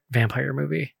favorite vampire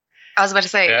movie. I was about to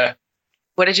say,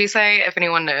 what did you say? If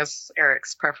anyone knows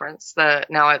Eric's preference,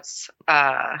 now it's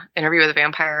Interview with a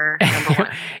Vampire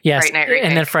 #1. Yes, Fright Night remake.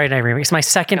 and then Fright Night remake. It's my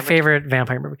second favorite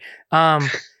vampire movie.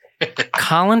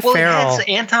 Colin Farrell.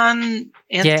 Anton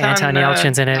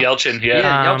Yelchin's in it. Yelchin,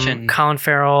 Yelchin. Colin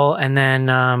Farrell, and then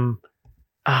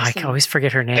I always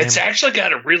forget her name. It's actually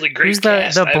got a really great Who's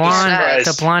cast. the blonde?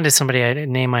 The blonde is somebody I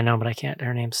know, but I can't.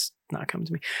 Her name's not coming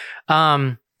to me.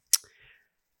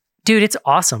 Dude, it's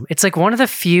awesome. It's like one of the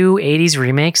few 80s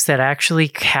remakes that actually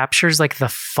captures like the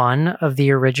fun of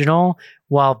the original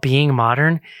while being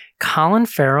modern. Colin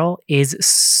Farrell is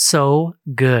so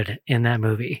good in that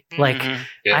movie. Like,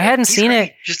 I hadn't seen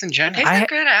it. Just in general. He's a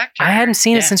good actor. I hadn't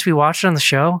seen it since we watched it on the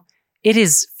show. It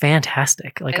is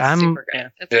fantastic. Like, I'm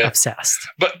obsessed.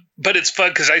 But it's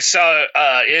fun because I saw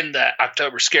in the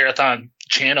October Scare-a-thon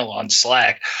channel on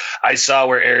Slack, I saw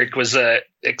where Eric was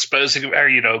exposing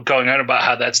or going on about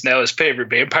how that's now his favorite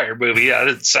vampire movie.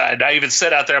 And I even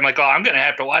said out there, I'm like, I'm going to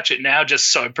have to watch it now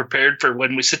just so I'm prepared for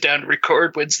when we sit down to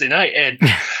record Wednesday night. And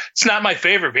it's not my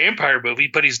favorite vampire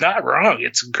movie, but he's not wrong.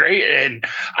 It's great. And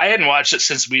I hadn't watched it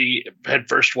since we had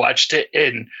first watched it.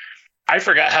 And I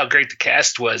forgot how great the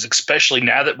cast was, especially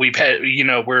now that we've had,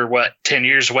 we're 10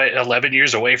 years away, 11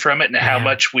 years away from it, and how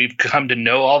much we've come to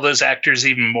know all those actors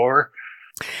even more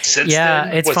since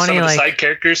then. It's with funny, some of the like, side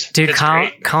characters. Dude,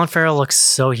 Colin Farrell looks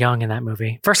so young in that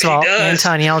movie. First of all,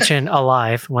 Anton Yelchin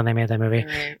alive when they made that movie,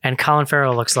 and Colin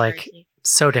Farrell looks like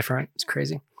so different. It's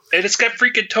crazy. And it's got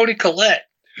freaking Toni Collette.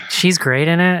 She's great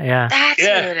in it. Yeah, that's who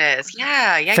it is.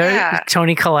 Yeah.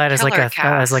 Toni Collette is like a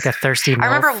thirsty MILF. I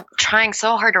remember trying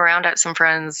so hard to round up some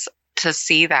friends to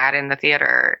see that in the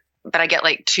theater. But I get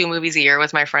like 2 movies a year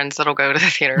with my friends that'll go to the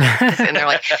theater, and they're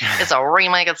like, "It's a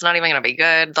remake. It's not even going to be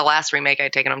good." The last remake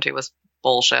I'd taken them to was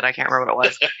bullshit. I can't remember what it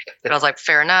was. But I was like,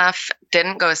 "Fair enough."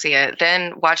 Didn't go see it.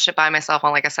 Then watched it by myself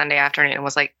on like a Sunday afternoon and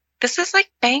was like, "This is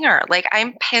like banger." Like,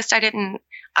 I'm pissed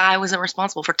I wasn't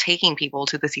responsible for taking people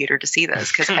to the theater to see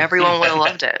this, because everyone would have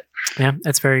loved it. Yeah,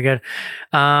 it's very good.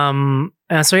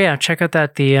 So yeah, check out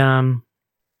the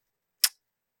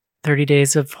 30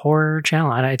 Days of Horror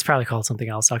channel. It's probably called something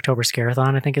else. October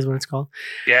Scareathon, I think, is what it's called.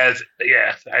 Yeah, I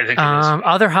think it is.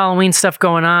 Other Halloween stuff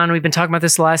going on. We've been talking about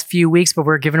this the last few weeks, but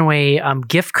we're giving away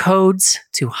gift codes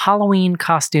to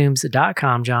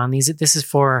HalloweenCostumes.com, John. This is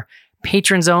for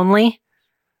patrons only.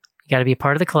 You got to be a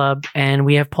part of the club, and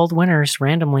we have pulled winners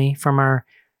randomly from our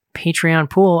Patreon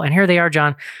pool, and here they are,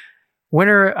 John.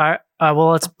 Winner,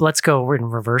 let's go in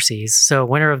reverses. So,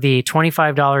 winner of the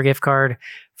 $25 gift card,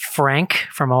 Frank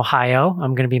from Ohio.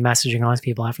 I'm going to be messaging all these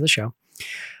people after the show.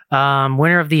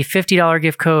 Winner of the $50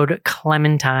 gift code,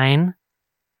 Clementine.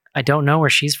 I don't know where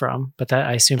she's from, but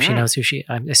I assume she knows who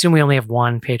I assume we only have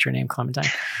one patron named Clementine.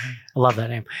 I love that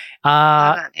name.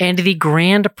 And the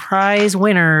grand prize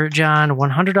winner, John,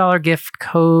 $100 gift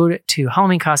code to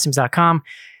HalloweenCostumes.com,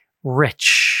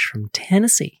 Rich from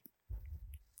Tennessee.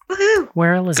 Woohoo!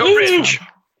 Where Elizabeth is from.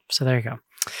 So there you go.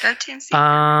 Go Tennessee.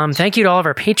 Thank you to all of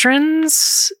our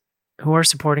patrons who are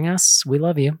supporting us. We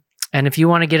love you. And if you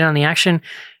want to get in on the action,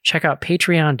 check out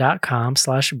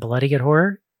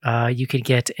patreon.com/bloodygoodhorror. You could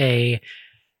get a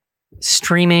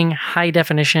streaming high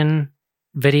definition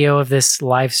video of this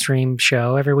live stream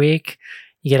show every week.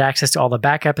 You get access to all the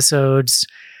back episodes,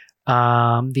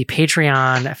 the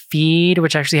Patreon feed,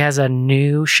 which actually has a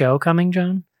new show coming,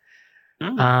 John.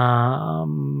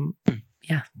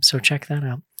 Yeah, so check that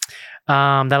out.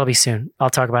 That'll be soon.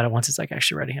 I'll talk about it once it's like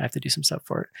actually ready. I have to do some stuff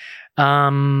for it.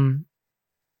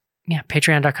 Yeah,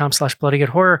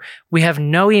 patreon.com/bloodygoodhorror. We have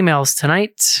no emails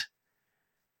tonight.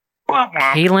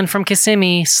 Caitlin from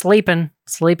Kissimmee sleeping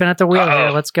at the wheel here.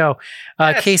 Let's go.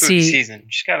 Casey, season.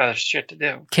 She's got other shit to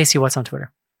do. Casey, what's on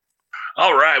Twitter?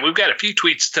 All right, we've got a few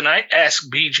tweets tonight. Ask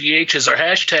BGH is our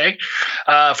hashtag.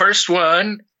 First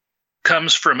one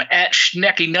comes from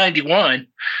 @Schnecky91.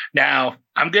 Now,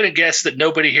 I'm going to guess that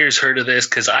nobody here's heard of this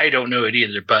because I don't know it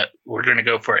either, but we're going to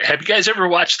go for it. Have you guys ever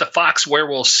watched the Fox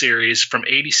Werewolf series from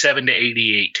 87 to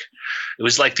 88? It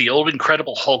was like the old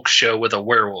Incredible Hulk show with a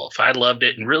werewolf. I loved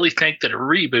it and really think that a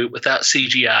reboot without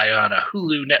CGI on a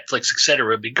Hulu, Netflix, etc.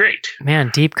 would be great.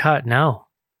 Man, deep cut, no.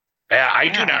 Yeah, I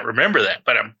do not remember that,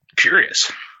 but I'm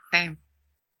curious. Same.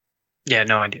 Yeah,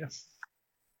 no idea.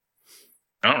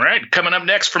 All right, coming up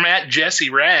next from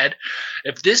 @JesseRad.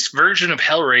 If this version of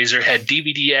Hellraiser had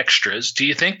DVD extras, do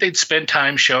you think they'd spend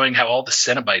time showing how all the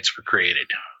Cenobites were created?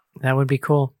 That would be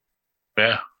cool.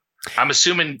 Yeah. I'm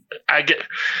assuming that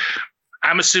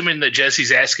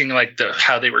Jesse's asking like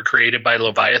how they were created by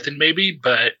Leviathan, maybe,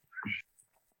 but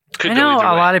I know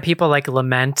a lot of people like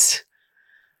lament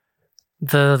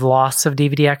the loss of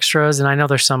DVD extras, and I know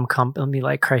there's some company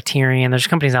like Criterion. There's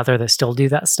companies out there that still do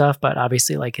that stuff, but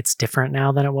obviously, like it's different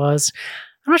now than it was.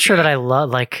 I'm not sure that I love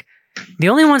like the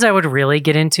only ones I would really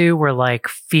get into were like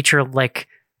feature like.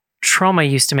 Trauma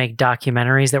used to make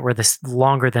documentaries that were this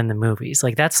longer than the movies.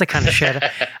 Like that's the kind of shit.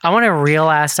 I want a real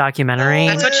ass documentary.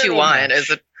 That's what you want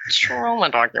is a Trauma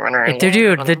documentary.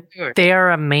 They are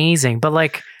amazing. But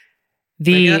like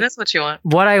that's what you want.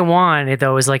 What I want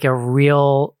though is like a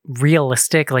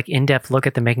realistic, like in-depth look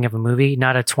at the making of a movie,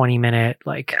 not a 20-minute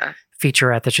like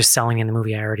featurette that's just selling in the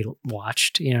movie I already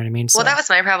watched. You know what I mean? So, well, that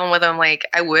was my problem with them. Like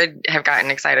I would have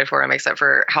gotten excited for them, except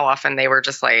for how often they were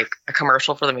just like a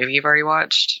commercial for the movie you've already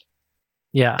watched.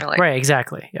 Yeah, like, right,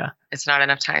 exactly. Yeah. It's not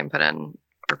enough time put in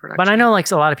for production. But I know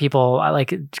like a lot of people,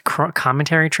 like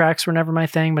commentary tracks were never my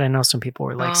thing, but I know some people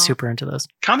were like super into those.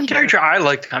 Commentary track, I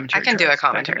like the commentary I can do a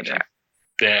commentary track.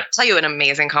 Yeah. I'll tell you an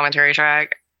amazing commentary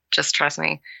track. Just trust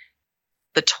me.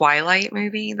 The Twilight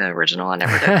movie, the original, I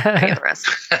never did any of the rest.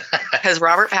 Because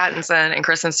Robert Pattinson and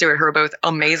Kristen Stewart, who are both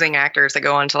amazing actors that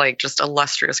go on to like just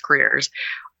illustrious careers,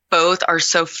 both are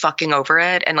so fucking over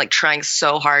it and like trying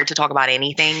so hard to talk about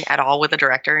anything at all with the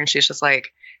director. And she's just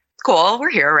like, cool. We're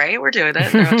here, right? We're doing it.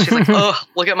 And she's like, oh,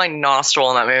 look at my nostril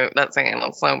in that movie. That scene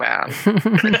looks so bad.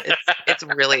 It's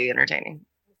really entertaining.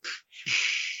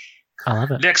 I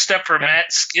love it. Next up for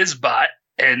Matt Skizbot,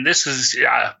 and this is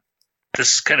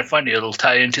kind of funny. It'll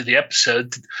tie into the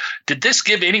episode. Did this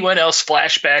give anyone else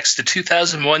flashbacks to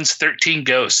 2001's 13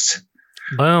 Ghosts?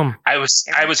 Boom. I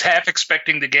was half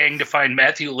expecting the gang to find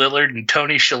Matthew Lillard and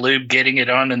Tony Shalhoub getting it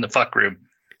on in the fuck room.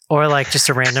 Or like just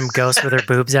a random ghost with her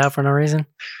boobs out for no reason.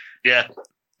 Yeah.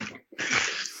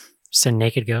 Just a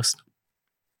naked ghost.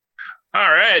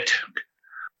 All right.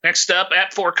 Next up,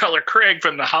 at Four Color Craig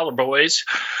from the Holler Boys.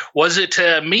 Was it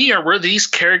me, or were these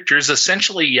characters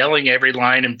essentially yelling every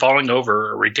line and falling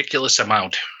over a ridiculous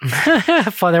amount?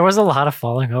 There was a lot of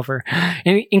falling over,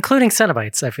 including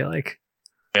Cenobites, I feel like.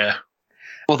 Yeah.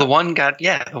 Well, the one got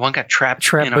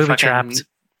trapped. Booby trapped.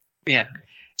 Yeah.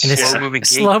 And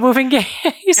slow-moving gaze.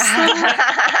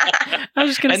 I was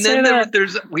just going to say that.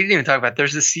 We didn't even talk about it.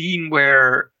 There's a scene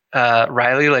where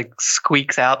Riley like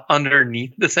squeaks out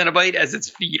underneath the Cenobite as its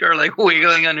feet are like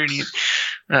wiggling underneath.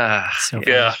 The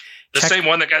same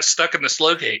one that got stuck in the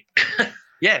slow gate.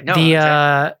 Yeah, no.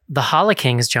 The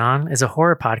Holokings, John, is a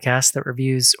horror podcast that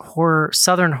reviews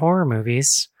Southern horror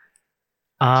movies.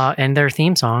 And their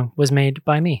theme song was made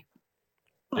by me.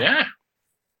 Yeah.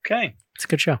 Okay. It's a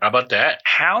good show. How about that?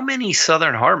 How many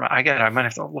Southern horror? I might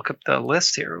have to look up the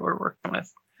list here we're working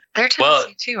with. They're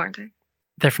Tennessee too, aren't they?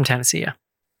 They're from Tennessee, yeah.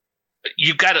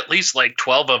 You've got at least like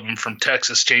 12 of them from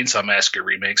Texas Chainsaw Massacre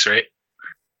remakes, right?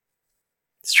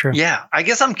 It's true. Yeah. I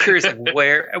guess I'm curious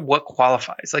what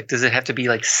qualifies. Like, does it have to be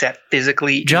like set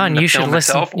physically John, in the you should film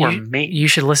listen. itself, or you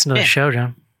should listen to the show,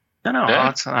 John. No.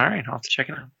 Yeah. All right. I'll have to check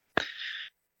it out.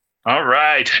 All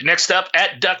right. Next up,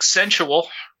 at Duck Sensual.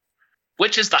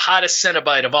 Which is the hottest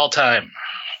Cenobite of all time?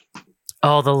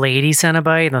 Oh, the lady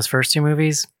Cenobite in those first two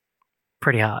movies?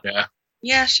 Pretty hot. Yeah.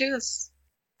 Yeah, she was.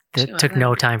 It took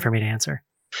no time for me to answer.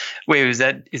 Wait, is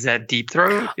that Deep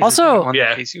Throat? Also,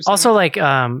 like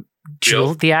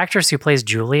Jill? the actress who plays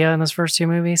Julia in those first two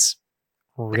movies,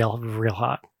 real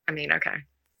hot. I mean, okay.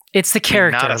 It's the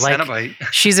character. Not a Cenobite.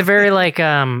 She's a very like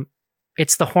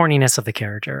it's the horniness of the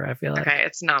character, I feel like. Okay,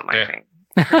 it's not my thing.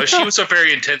 But she was a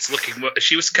very intense looking.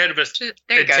 She was kind of a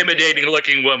intimidating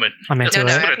looking woman. I'm into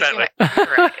Let's it. put it that way.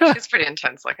 Right. She's pretty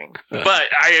intense looking. But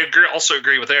I also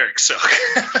agree with Eric. So,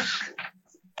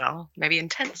 well, maybe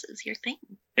intense is your thing.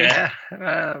 Yeah.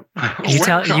 You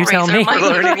tell me.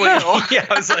 Yeah,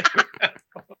 I was like,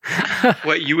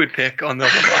 what you would pick on the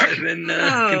Leviathan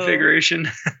configuration.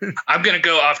 I'm going to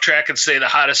go off track and say the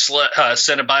hottest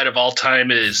Cenobite of all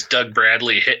time is Doug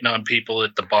Bradley hitting on people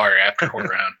at the bar after Horror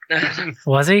Round.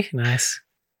 Was he? Nice.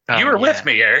 You were with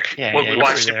me, Eric, when we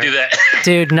watched him do that.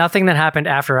 Dude, nothing that happened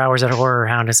after hours at Horror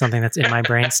Hound is something that's in my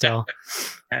brain still.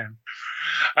 Yeah.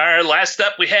 All right, last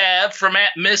up we have from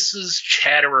at Mrs.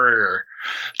 Chatterer.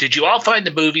 Did you all find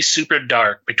the movie super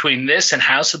dark? Between this and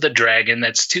House of the Dragon,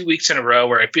 that's 2 weeks in a row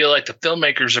where I feel like the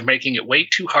filmmakers are making it way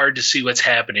too hard to see what's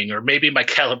happening, or maybe my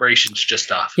calibration's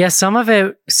just off. Yeah, some of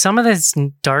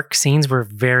the dark scenes were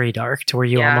very dark to where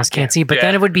you almost can't see, but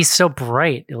then it would be so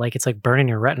bright, like it's like burning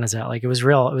your retinas out. Like it was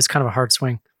kind of a hard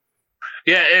swing.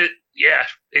 Yeah,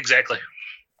 exactly.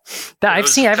 I've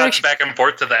actually back and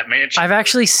forth to that mansion. I've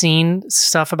actually seen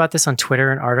stuff about this on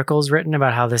Twitter and articles written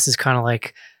about how this is kind of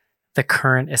like the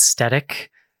current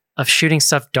aesthetic of shooting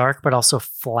stuff dark, but also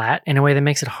flat in a way that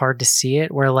makes it hard to see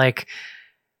it. Where like,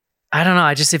 I don't know.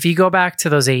 If you go back to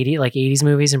those 80s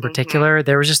movies in particular,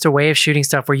 there was just a way of shooting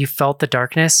stuff where you felt the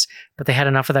darkness, but they had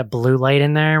enough of that blue light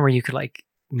in there where you could like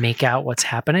make out what's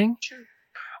happening.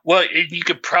 Well, you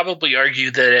could probably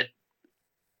argue that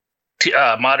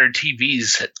modern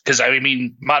TVs, because I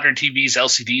mean, modern TVs,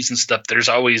 LCDs and stuff, there's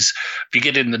always, if you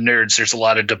get in the nerds, there's a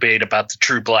lot of debate about the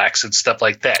true blacks and stuff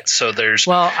like that. So there's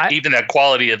even that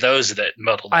quality of those that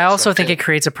muddle. I also think it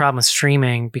creates a problem with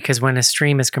streaming, because when a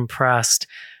stream is compressed,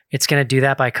 it's going to do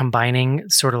that by combining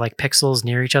sort of like pixels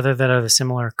near each other that are the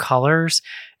similar colors.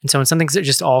 And so when something's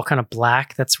just all kind of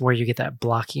black, that's where you get that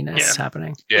blockiness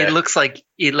happening. Yeah. It looks like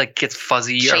it like gets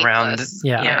fuzzy Shapeless. around.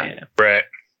 Yeah. Right.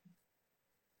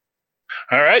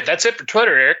 All right, that's it for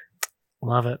Twitter, Eric.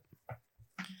 Love it.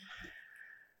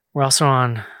 We're also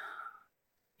on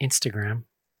Instagram,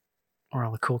 where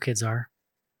all the cool kids are.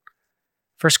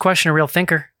 First question, a real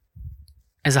thinker.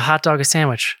 Is a hot dog a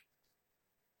sandwich?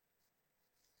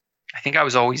 I think I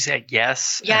was always at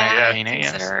yes. Yeah,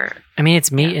 I mean,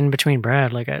 it's meat in between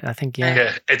bread. Like I think,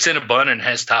 Yeah, it's in a bun and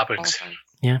has toppings.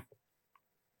 Yeah.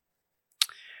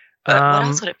 But what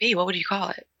else would it be? What would you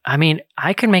call it? I mean,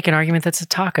 I could make an argument that's a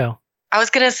taco. I was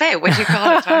gonna say, would you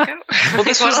call it a taco? Well,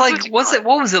 this was like,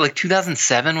 what was it like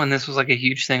 2007 when this was like a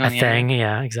huge thing on the thing? internet?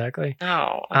 Yeah, exactly.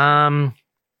 No.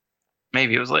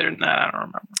 Maybe it was later than that. I don't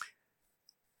remember.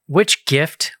 Which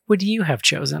gift would you have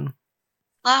chosen?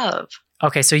 Love.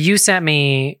 Okay, so you sent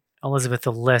me, Elizabeth,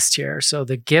 the list here. So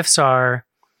the gifts are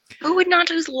Who would not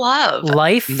choose love?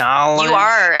 life, Knowledge. You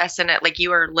are SNL, like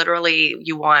you are literally,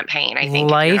 you want pain, I think. If you're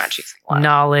not life, choosing love.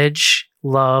 knowledge,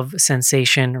 love,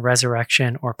 sensation,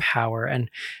 resurrection, or power. And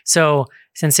so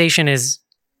sensation is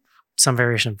some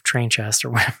variation of train chest or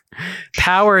whatever.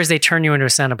 Power is they turn you into a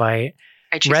Cenobite.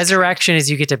 I choose Resurrection is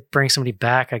you get to bring somebody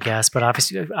back, I guess. But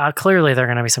obviously, clearly, they're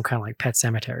going to be some kind of like Pet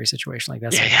Cemetery situation like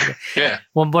that. Yeah.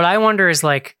 Well, what I wonder is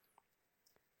like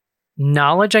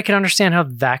knowledge. I can understand how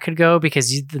that could go because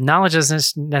the knowledge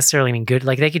doesn't necessarily mean good.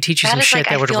 Like they could teach you That some is, shit like,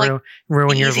 that I would feel like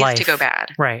ruin your easiest life. to go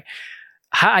bad. Right.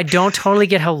 I don't totally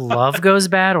get how love goes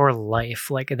bad or life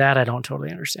like that. I don't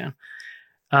totally understand.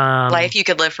 Life, you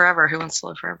could live forever. Who wants to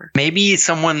live forever? Maybe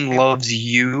someone loves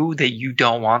you that you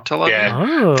don't want to love. Yeah.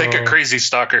 Oh, Think a crazy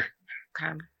stalker.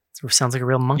 Okay. sounds like a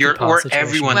real monkey You're, paw or situation.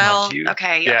 everyone Well, loves you.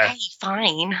 okay, Yeah. okay,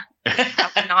 fine.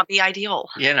 That would not be ideal.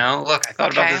 You know, look, I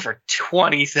thought about Okay. this for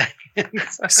 20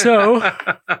 seconds. So,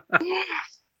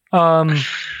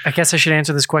 I guess I should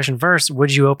answer this question first.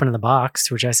 Would you open the box?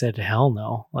 To which I said, hell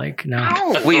no. Like, no.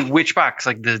 No. Wait, which box?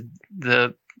 Like the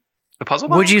puzzle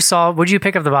box? Would you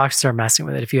pick up the box and start messing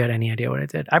with it if you had any idea what it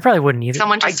did? I probably wouldn't either.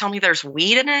 Someone just tell me there's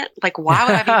weed in it? Like, why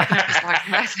would I be picking up this box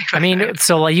and messing with I mean, it?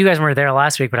 so like you guys weren't there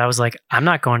last week, but I was like, I'm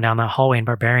not going down that hallway in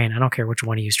Barbarian. I don't care which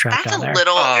one of you trapped That's down a there.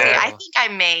 little. Oh. See, I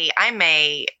think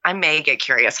I may get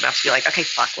curious enough to be like, okay,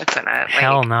 fuck, what's in it? Like,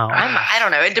 Hell no. I don't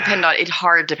know. It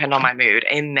hard depend on my mood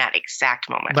in that exact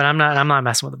moment. But I'm not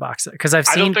messing with the box because I've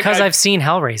I don't seen think I- I've seen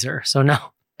Hellraiser. So no.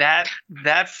 that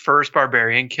first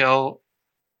barbarian kill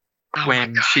Oh my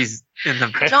when God. she's in the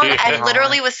John, I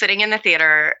literally was sitting in the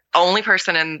theater, only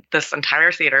person in this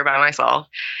entire theater by myself,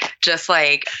 just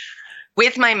like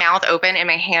with my mouth open and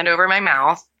my hand over my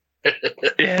mouth,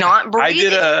 Yeah. not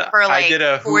breathing for I like did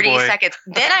a 40 Hoo Boy. seconds.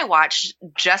 Then I watched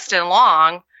Justin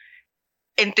Long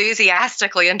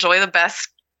enthusiastically enjoy the best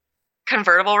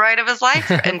convertible ride of his life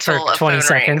until For a 20 phone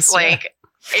seconds. rings. Like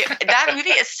that movie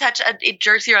is it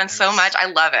jerks you around so much. I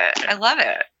love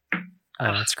it.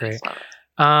 Oh, that's great. Just love it.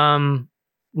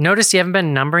 Notice you haven't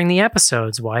been numbering the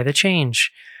episodes. Why the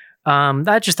change?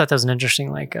 I just thought that was an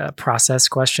interesting process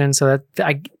question. So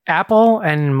that Apple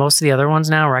and most of the other ones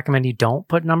now recommend you don't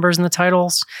put numbers in the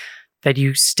titles. That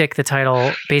you stick the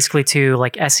title basically to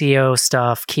like SEO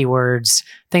stuff, keywords,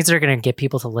 things that are going to get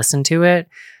people to listen to it.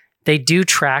 They do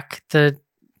track the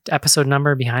episode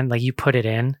number behind, like you put it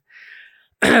in.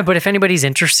 But if anybody's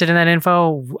interested in that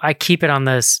info, I keep it on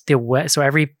the web. So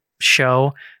every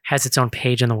show has its own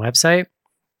page on the website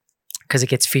because it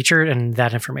gets featured and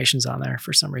that information's on there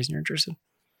for some reason you're interested.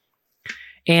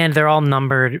 And they're all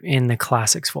numbered in the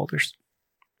classics folders.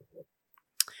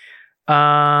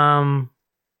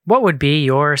 What would be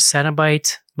your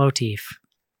Cenobite motif?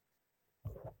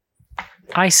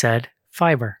 I said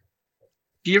fiber.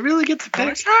 Do you really get to What pick?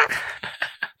 was that?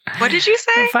 What did you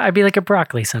say? I'd be like a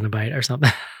broccoli Cenobite or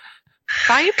something.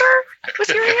 Fiber was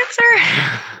your answer?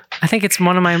 I think it's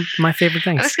one of my favorite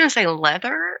I was things. gonna say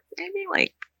leather, maybe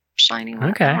like shiny leather.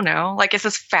 Okay. I don't know. Like, is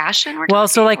this fashion? Well,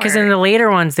 so like, because in the or- later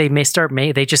ones, they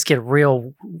they just get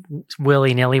real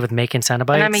willy nilly with making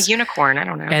Cenobites. and I'm a unicorn. I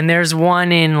don't know. And there's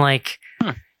one in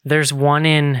there's one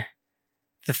in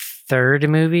the third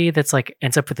movie that's like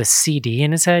ends up with a CD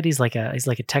in his head. He's like a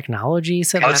technology.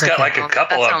 Oh, it's got like a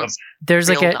couple That of them. sounds There's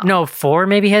like real dumb. 4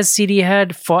 maybe has CD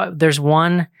head. There's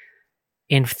one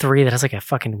in 3 that has like a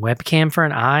fucking webcam for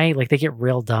an eye. Like they get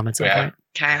real dumb at some Yeah. point.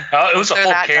 okay. Oh, it was a They're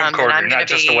full that dumb, then I'm camcorder, gonna not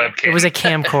just a be- webcam. It was a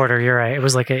camcorder. You're right. It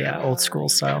was like a old school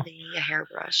style A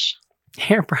hairbrush.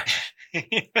 hairbrush,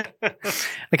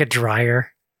 like a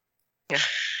dryer.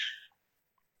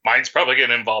 Mine's probably going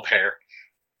to involve hair.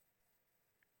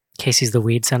 Casey's the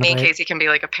weed Me and Cenobite. Casey can be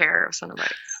like a pair of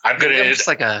Cenobites. I'm going to. Just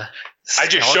like a. I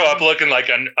just show up looking like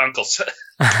an Uncle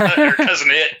or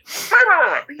Cousin It.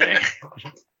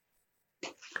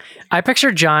 I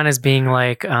picture John as being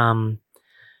like a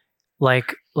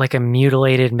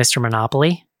mutilated Mr.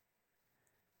 Monopoly.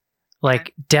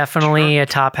 Like definitely a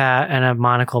top hat and a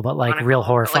monocle, but like real Like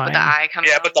horrifying. with the eye comes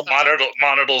Yeah, out but the and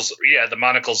stuff. the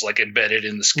monocle's like embedded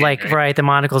in the skin. Like right, the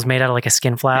monocle's made out of like a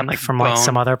skin flap And, like, from like bone.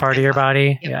 some other part of your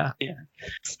body. Yeah.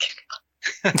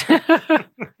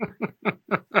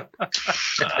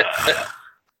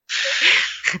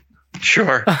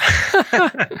 Sure.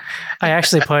 I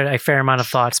actually put a fair amount of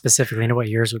thought specifically into what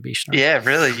yours would be. Schnarf. Yeah,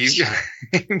 really. You've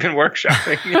been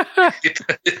workshopping.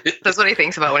 That's what he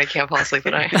thinks about when he can't fall asleep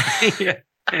at night.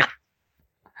 Yeah.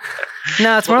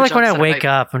 No, it's What more would like when I John wake Cenobite?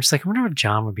 up, I'm just like, I wonder what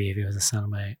John would be if he was a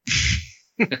Cenobite.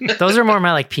 Those are more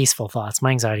my like peaceful thoughts.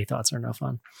 My anxiety thoughts are no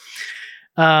fun.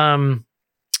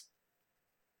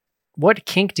 What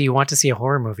kink do you want to see a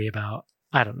horror movie about?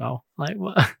 I don't know. Like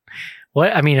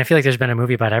what? I mean, I feel like there's been a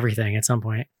movie about everything at some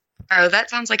point. Oh, that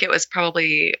sounds like it was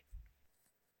probably.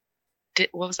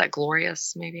 What was that?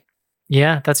 Glorious, maybe.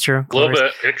 Yeah, that's true. A little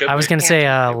bit. It could I was be. going to say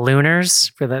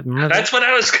Lunars for that. remember that? That's what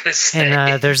I was going to say.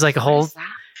 And there's like a whole. What is that?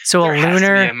 So There a has to be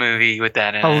lunar. a movie with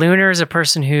that in A it. lunar is a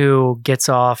person who gets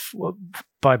off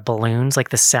by balloons, like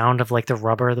the sound of like the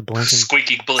rubber of the balloons and,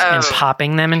 Squeaky balloons. and Oh.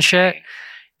 popping them and shit.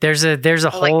 There's a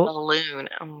Oh, like whole balloon.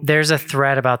 there's a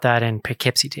thread about that in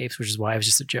Poughkeepsie tapes, which is why it was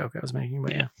just a joke I was making.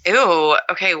 But yeah. Ew.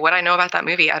 Okay, what I know about that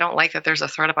movie, I don't like that there's a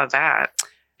thread about that.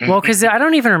 Well, because I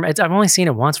don't even remember. I've only seen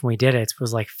it once when we did it. It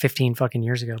was like 15 fucking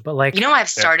years ago. But like, You know, I've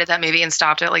started that movie and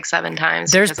stopped it like 7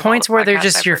 times. there's because of all points the where they're podcasts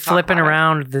just I've you're heard talk flipping about it.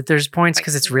 around. There's points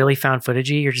because it's really found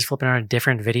footagey. You're just flipping around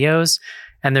different videos,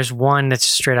 and there's one that's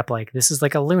straight up like this is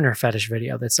like a lunar fetish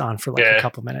video that's on for like Yeah. a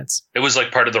couple minutes. It was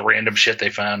like part of the random shit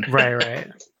they found.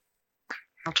 Right.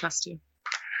 I'll trust you.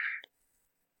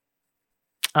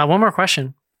 One more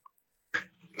question.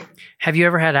 Have you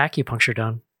ever had acupuncture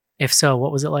done? If so,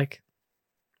 what was it like?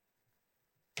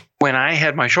 When I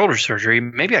had my shoulder surgery,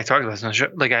 maybe I talked about this on the show.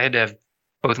 Like I had to have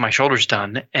both my shoulders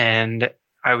done, and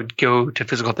I would go to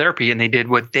physical therapy, and they did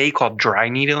what they called dry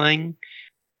needling,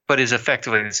 but is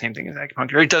effectively the same thing as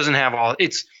acupuncture. It doesn't have all.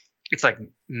 It's like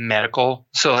medical.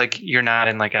 So like you're not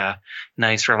in like a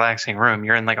nice relaxing room.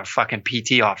 You're in like a fucking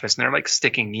PT office, and they're like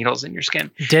sticking needles in your skin.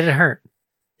 Did it hurt?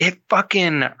 It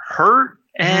fucking hurt,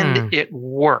 and it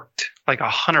worked like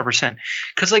 100%.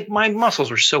 Because like my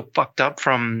muscles were so fucked up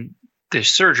from this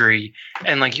surgery,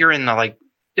 and like you're in the like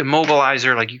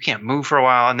immobilizer, like you can't move for a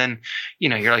while, and then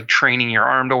you're like training your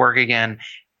arm to work again.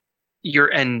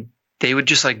 And they would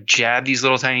just like jab these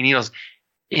little tiny needles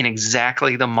in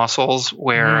exactly the muscles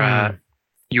where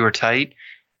you were tight,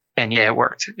 and yeah, it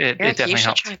worked. It definitely you should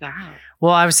helped. try that.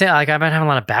 Well, I would say like I've been having a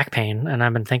lot of back pain, and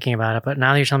I've been thinking about it. But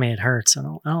now that you're telling me it hurts, I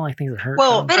don't like things that hurt.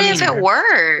 Well, But I if mean, it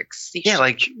works, you Yeah,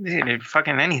 should- like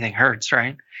fucking anything hurts,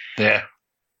 right? Yeah.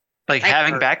 Like That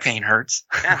having hurts. back pain hurts.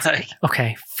 Like,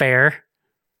 okay, fair,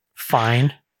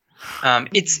 fine.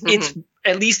 it's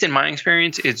at least in my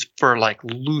experience, it's for like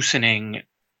loosening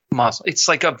muscle. It's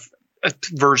like a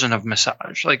version of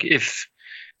massage. Like if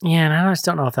Yeah, and I just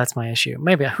don't know if that's my issue.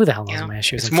 Maybe who the hell knows Yeah. what my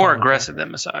issue is? it's I'm more fine with it. aggressive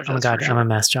than massage. Oh my that's god, for sure. I'm a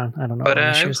mess, John. I don't know. But what my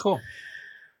it issue was is. cool.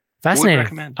 Fascinating.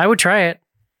 recommend. I would try it.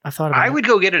 I thought about it. I would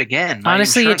go get it again. My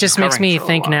Honestly, it insurance just is makes covering me for a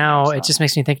think while now. so. It just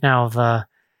makes me think now of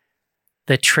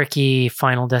the tricky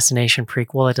Final Destination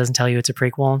prequel. It doesn't tell you it's a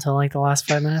prequel until like the last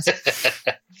 5 minutes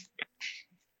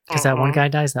because that one guy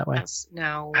dies that way.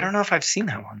 No. I don't know if I've seen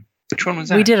that one. Which one was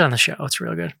that? We did on the show. It's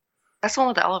real good. That's the one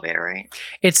with the elevator, right?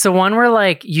 It's the one where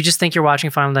like you just think you're watching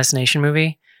a Final Destination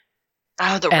movie,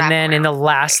 Oh, the and then in the wraparound.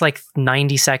 last like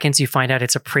 90 seconds, you find out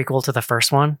it's a prequel to the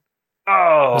first one.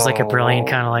 Oh, It was like a brilliant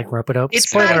kind of like rope it up. It's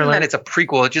Spoiler not even alert. that it's a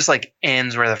prequel. It just like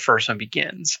ends where the first one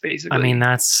begins, basically. I mean,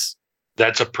 that's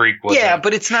That's a prequel. yeah, then.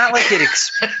 but it's not like it.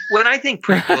 When I think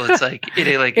prequel, it's like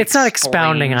it like it's not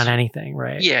expounding explains- on anything,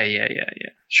 right? Yeah.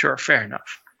 Sure, fair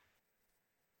enough.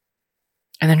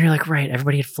 And then you're like, right,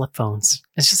 everybody had flip phones.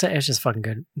 It's just fucking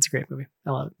good. It's a great movie.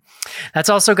 I love it. That's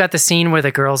also got the scene where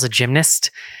the girl's a gymnast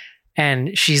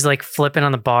and she's like flipping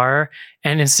on the bar,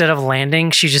 and instead of landing,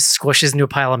 she just squishes into a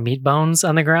pile of meat bones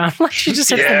on the ground. Like she just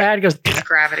hits the Yeah. mat and goes,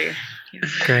 Gravity.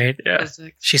 great. Yeah,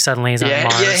 Physics. She suddenly is on yeah.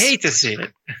 Mars. You hate to see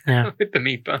it Yeah. with the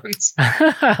meat bones.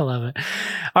 I love it.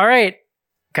 All right,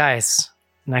 guys,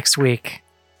 next week,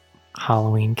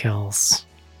 Halloween Kills.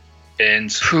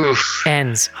 Ends.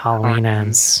 Ends. Halloween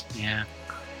ends. Yeah,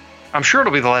 I'm sure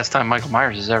it'll be the last time Michael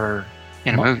Myers is ever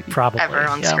in a movie. Probably. Ever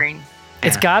on yeah. screen.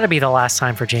 It's Yeah. got to be the last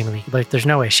time for Jamie Lee. Like, there's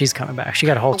no way she's coming back. She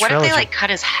got a whole But what trilogy. if they like cut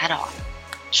his head off?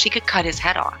 She could cut his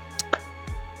head off.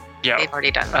 Yeah, They've already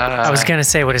done that. I was gonna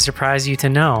say, would it surprise you to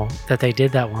know that they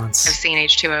did that I've once? seen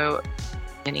H2O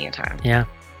many a time. Yeah.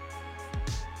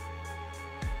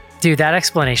 Dude, that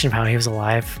explanation of how he was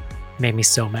alive made me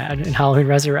so mad in Halloween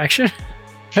Resurrection.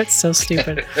 That's so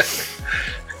stupid.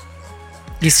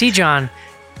 You see, John,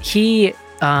 he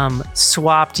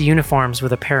swapped uniforms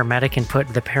with a paramedic and put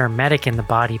the paramedic in the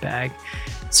body bag.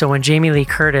 So when Jamie Lee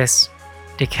Curtis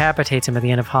decapitates him at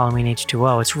the end of Halloween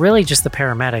H2O, it's really just the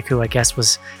paramedic who I guess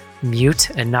was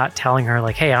mute and not telling her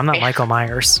like, hey, I'm not Michael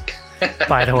Myers,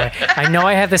 by the way. I know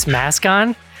I have this mask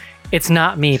on It's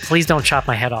not me. Please don't chop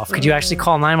my head off. Could you actually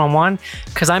call 911?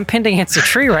 Because I'm pinned against a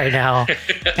tree right now,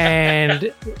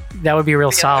 and that would be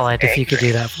real solid if you could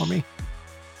do that for me.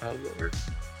 Oh, Lord.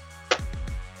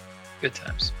 Good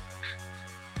times.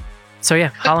 So yeah,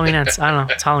 Halloween ends. I don't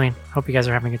know. It's Halloween. Hope you guys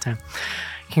are having a good time.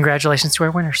 Congratulations to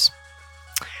our winners.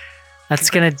 That's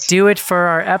going to do it for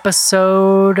our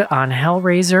episode on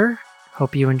Hellraiser.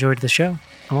 Hope you enjoyed the show,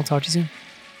 and we'll talk to you soon.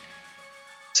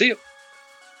 See you.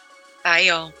 Bye,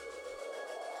 y'all.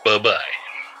 Bye-bye.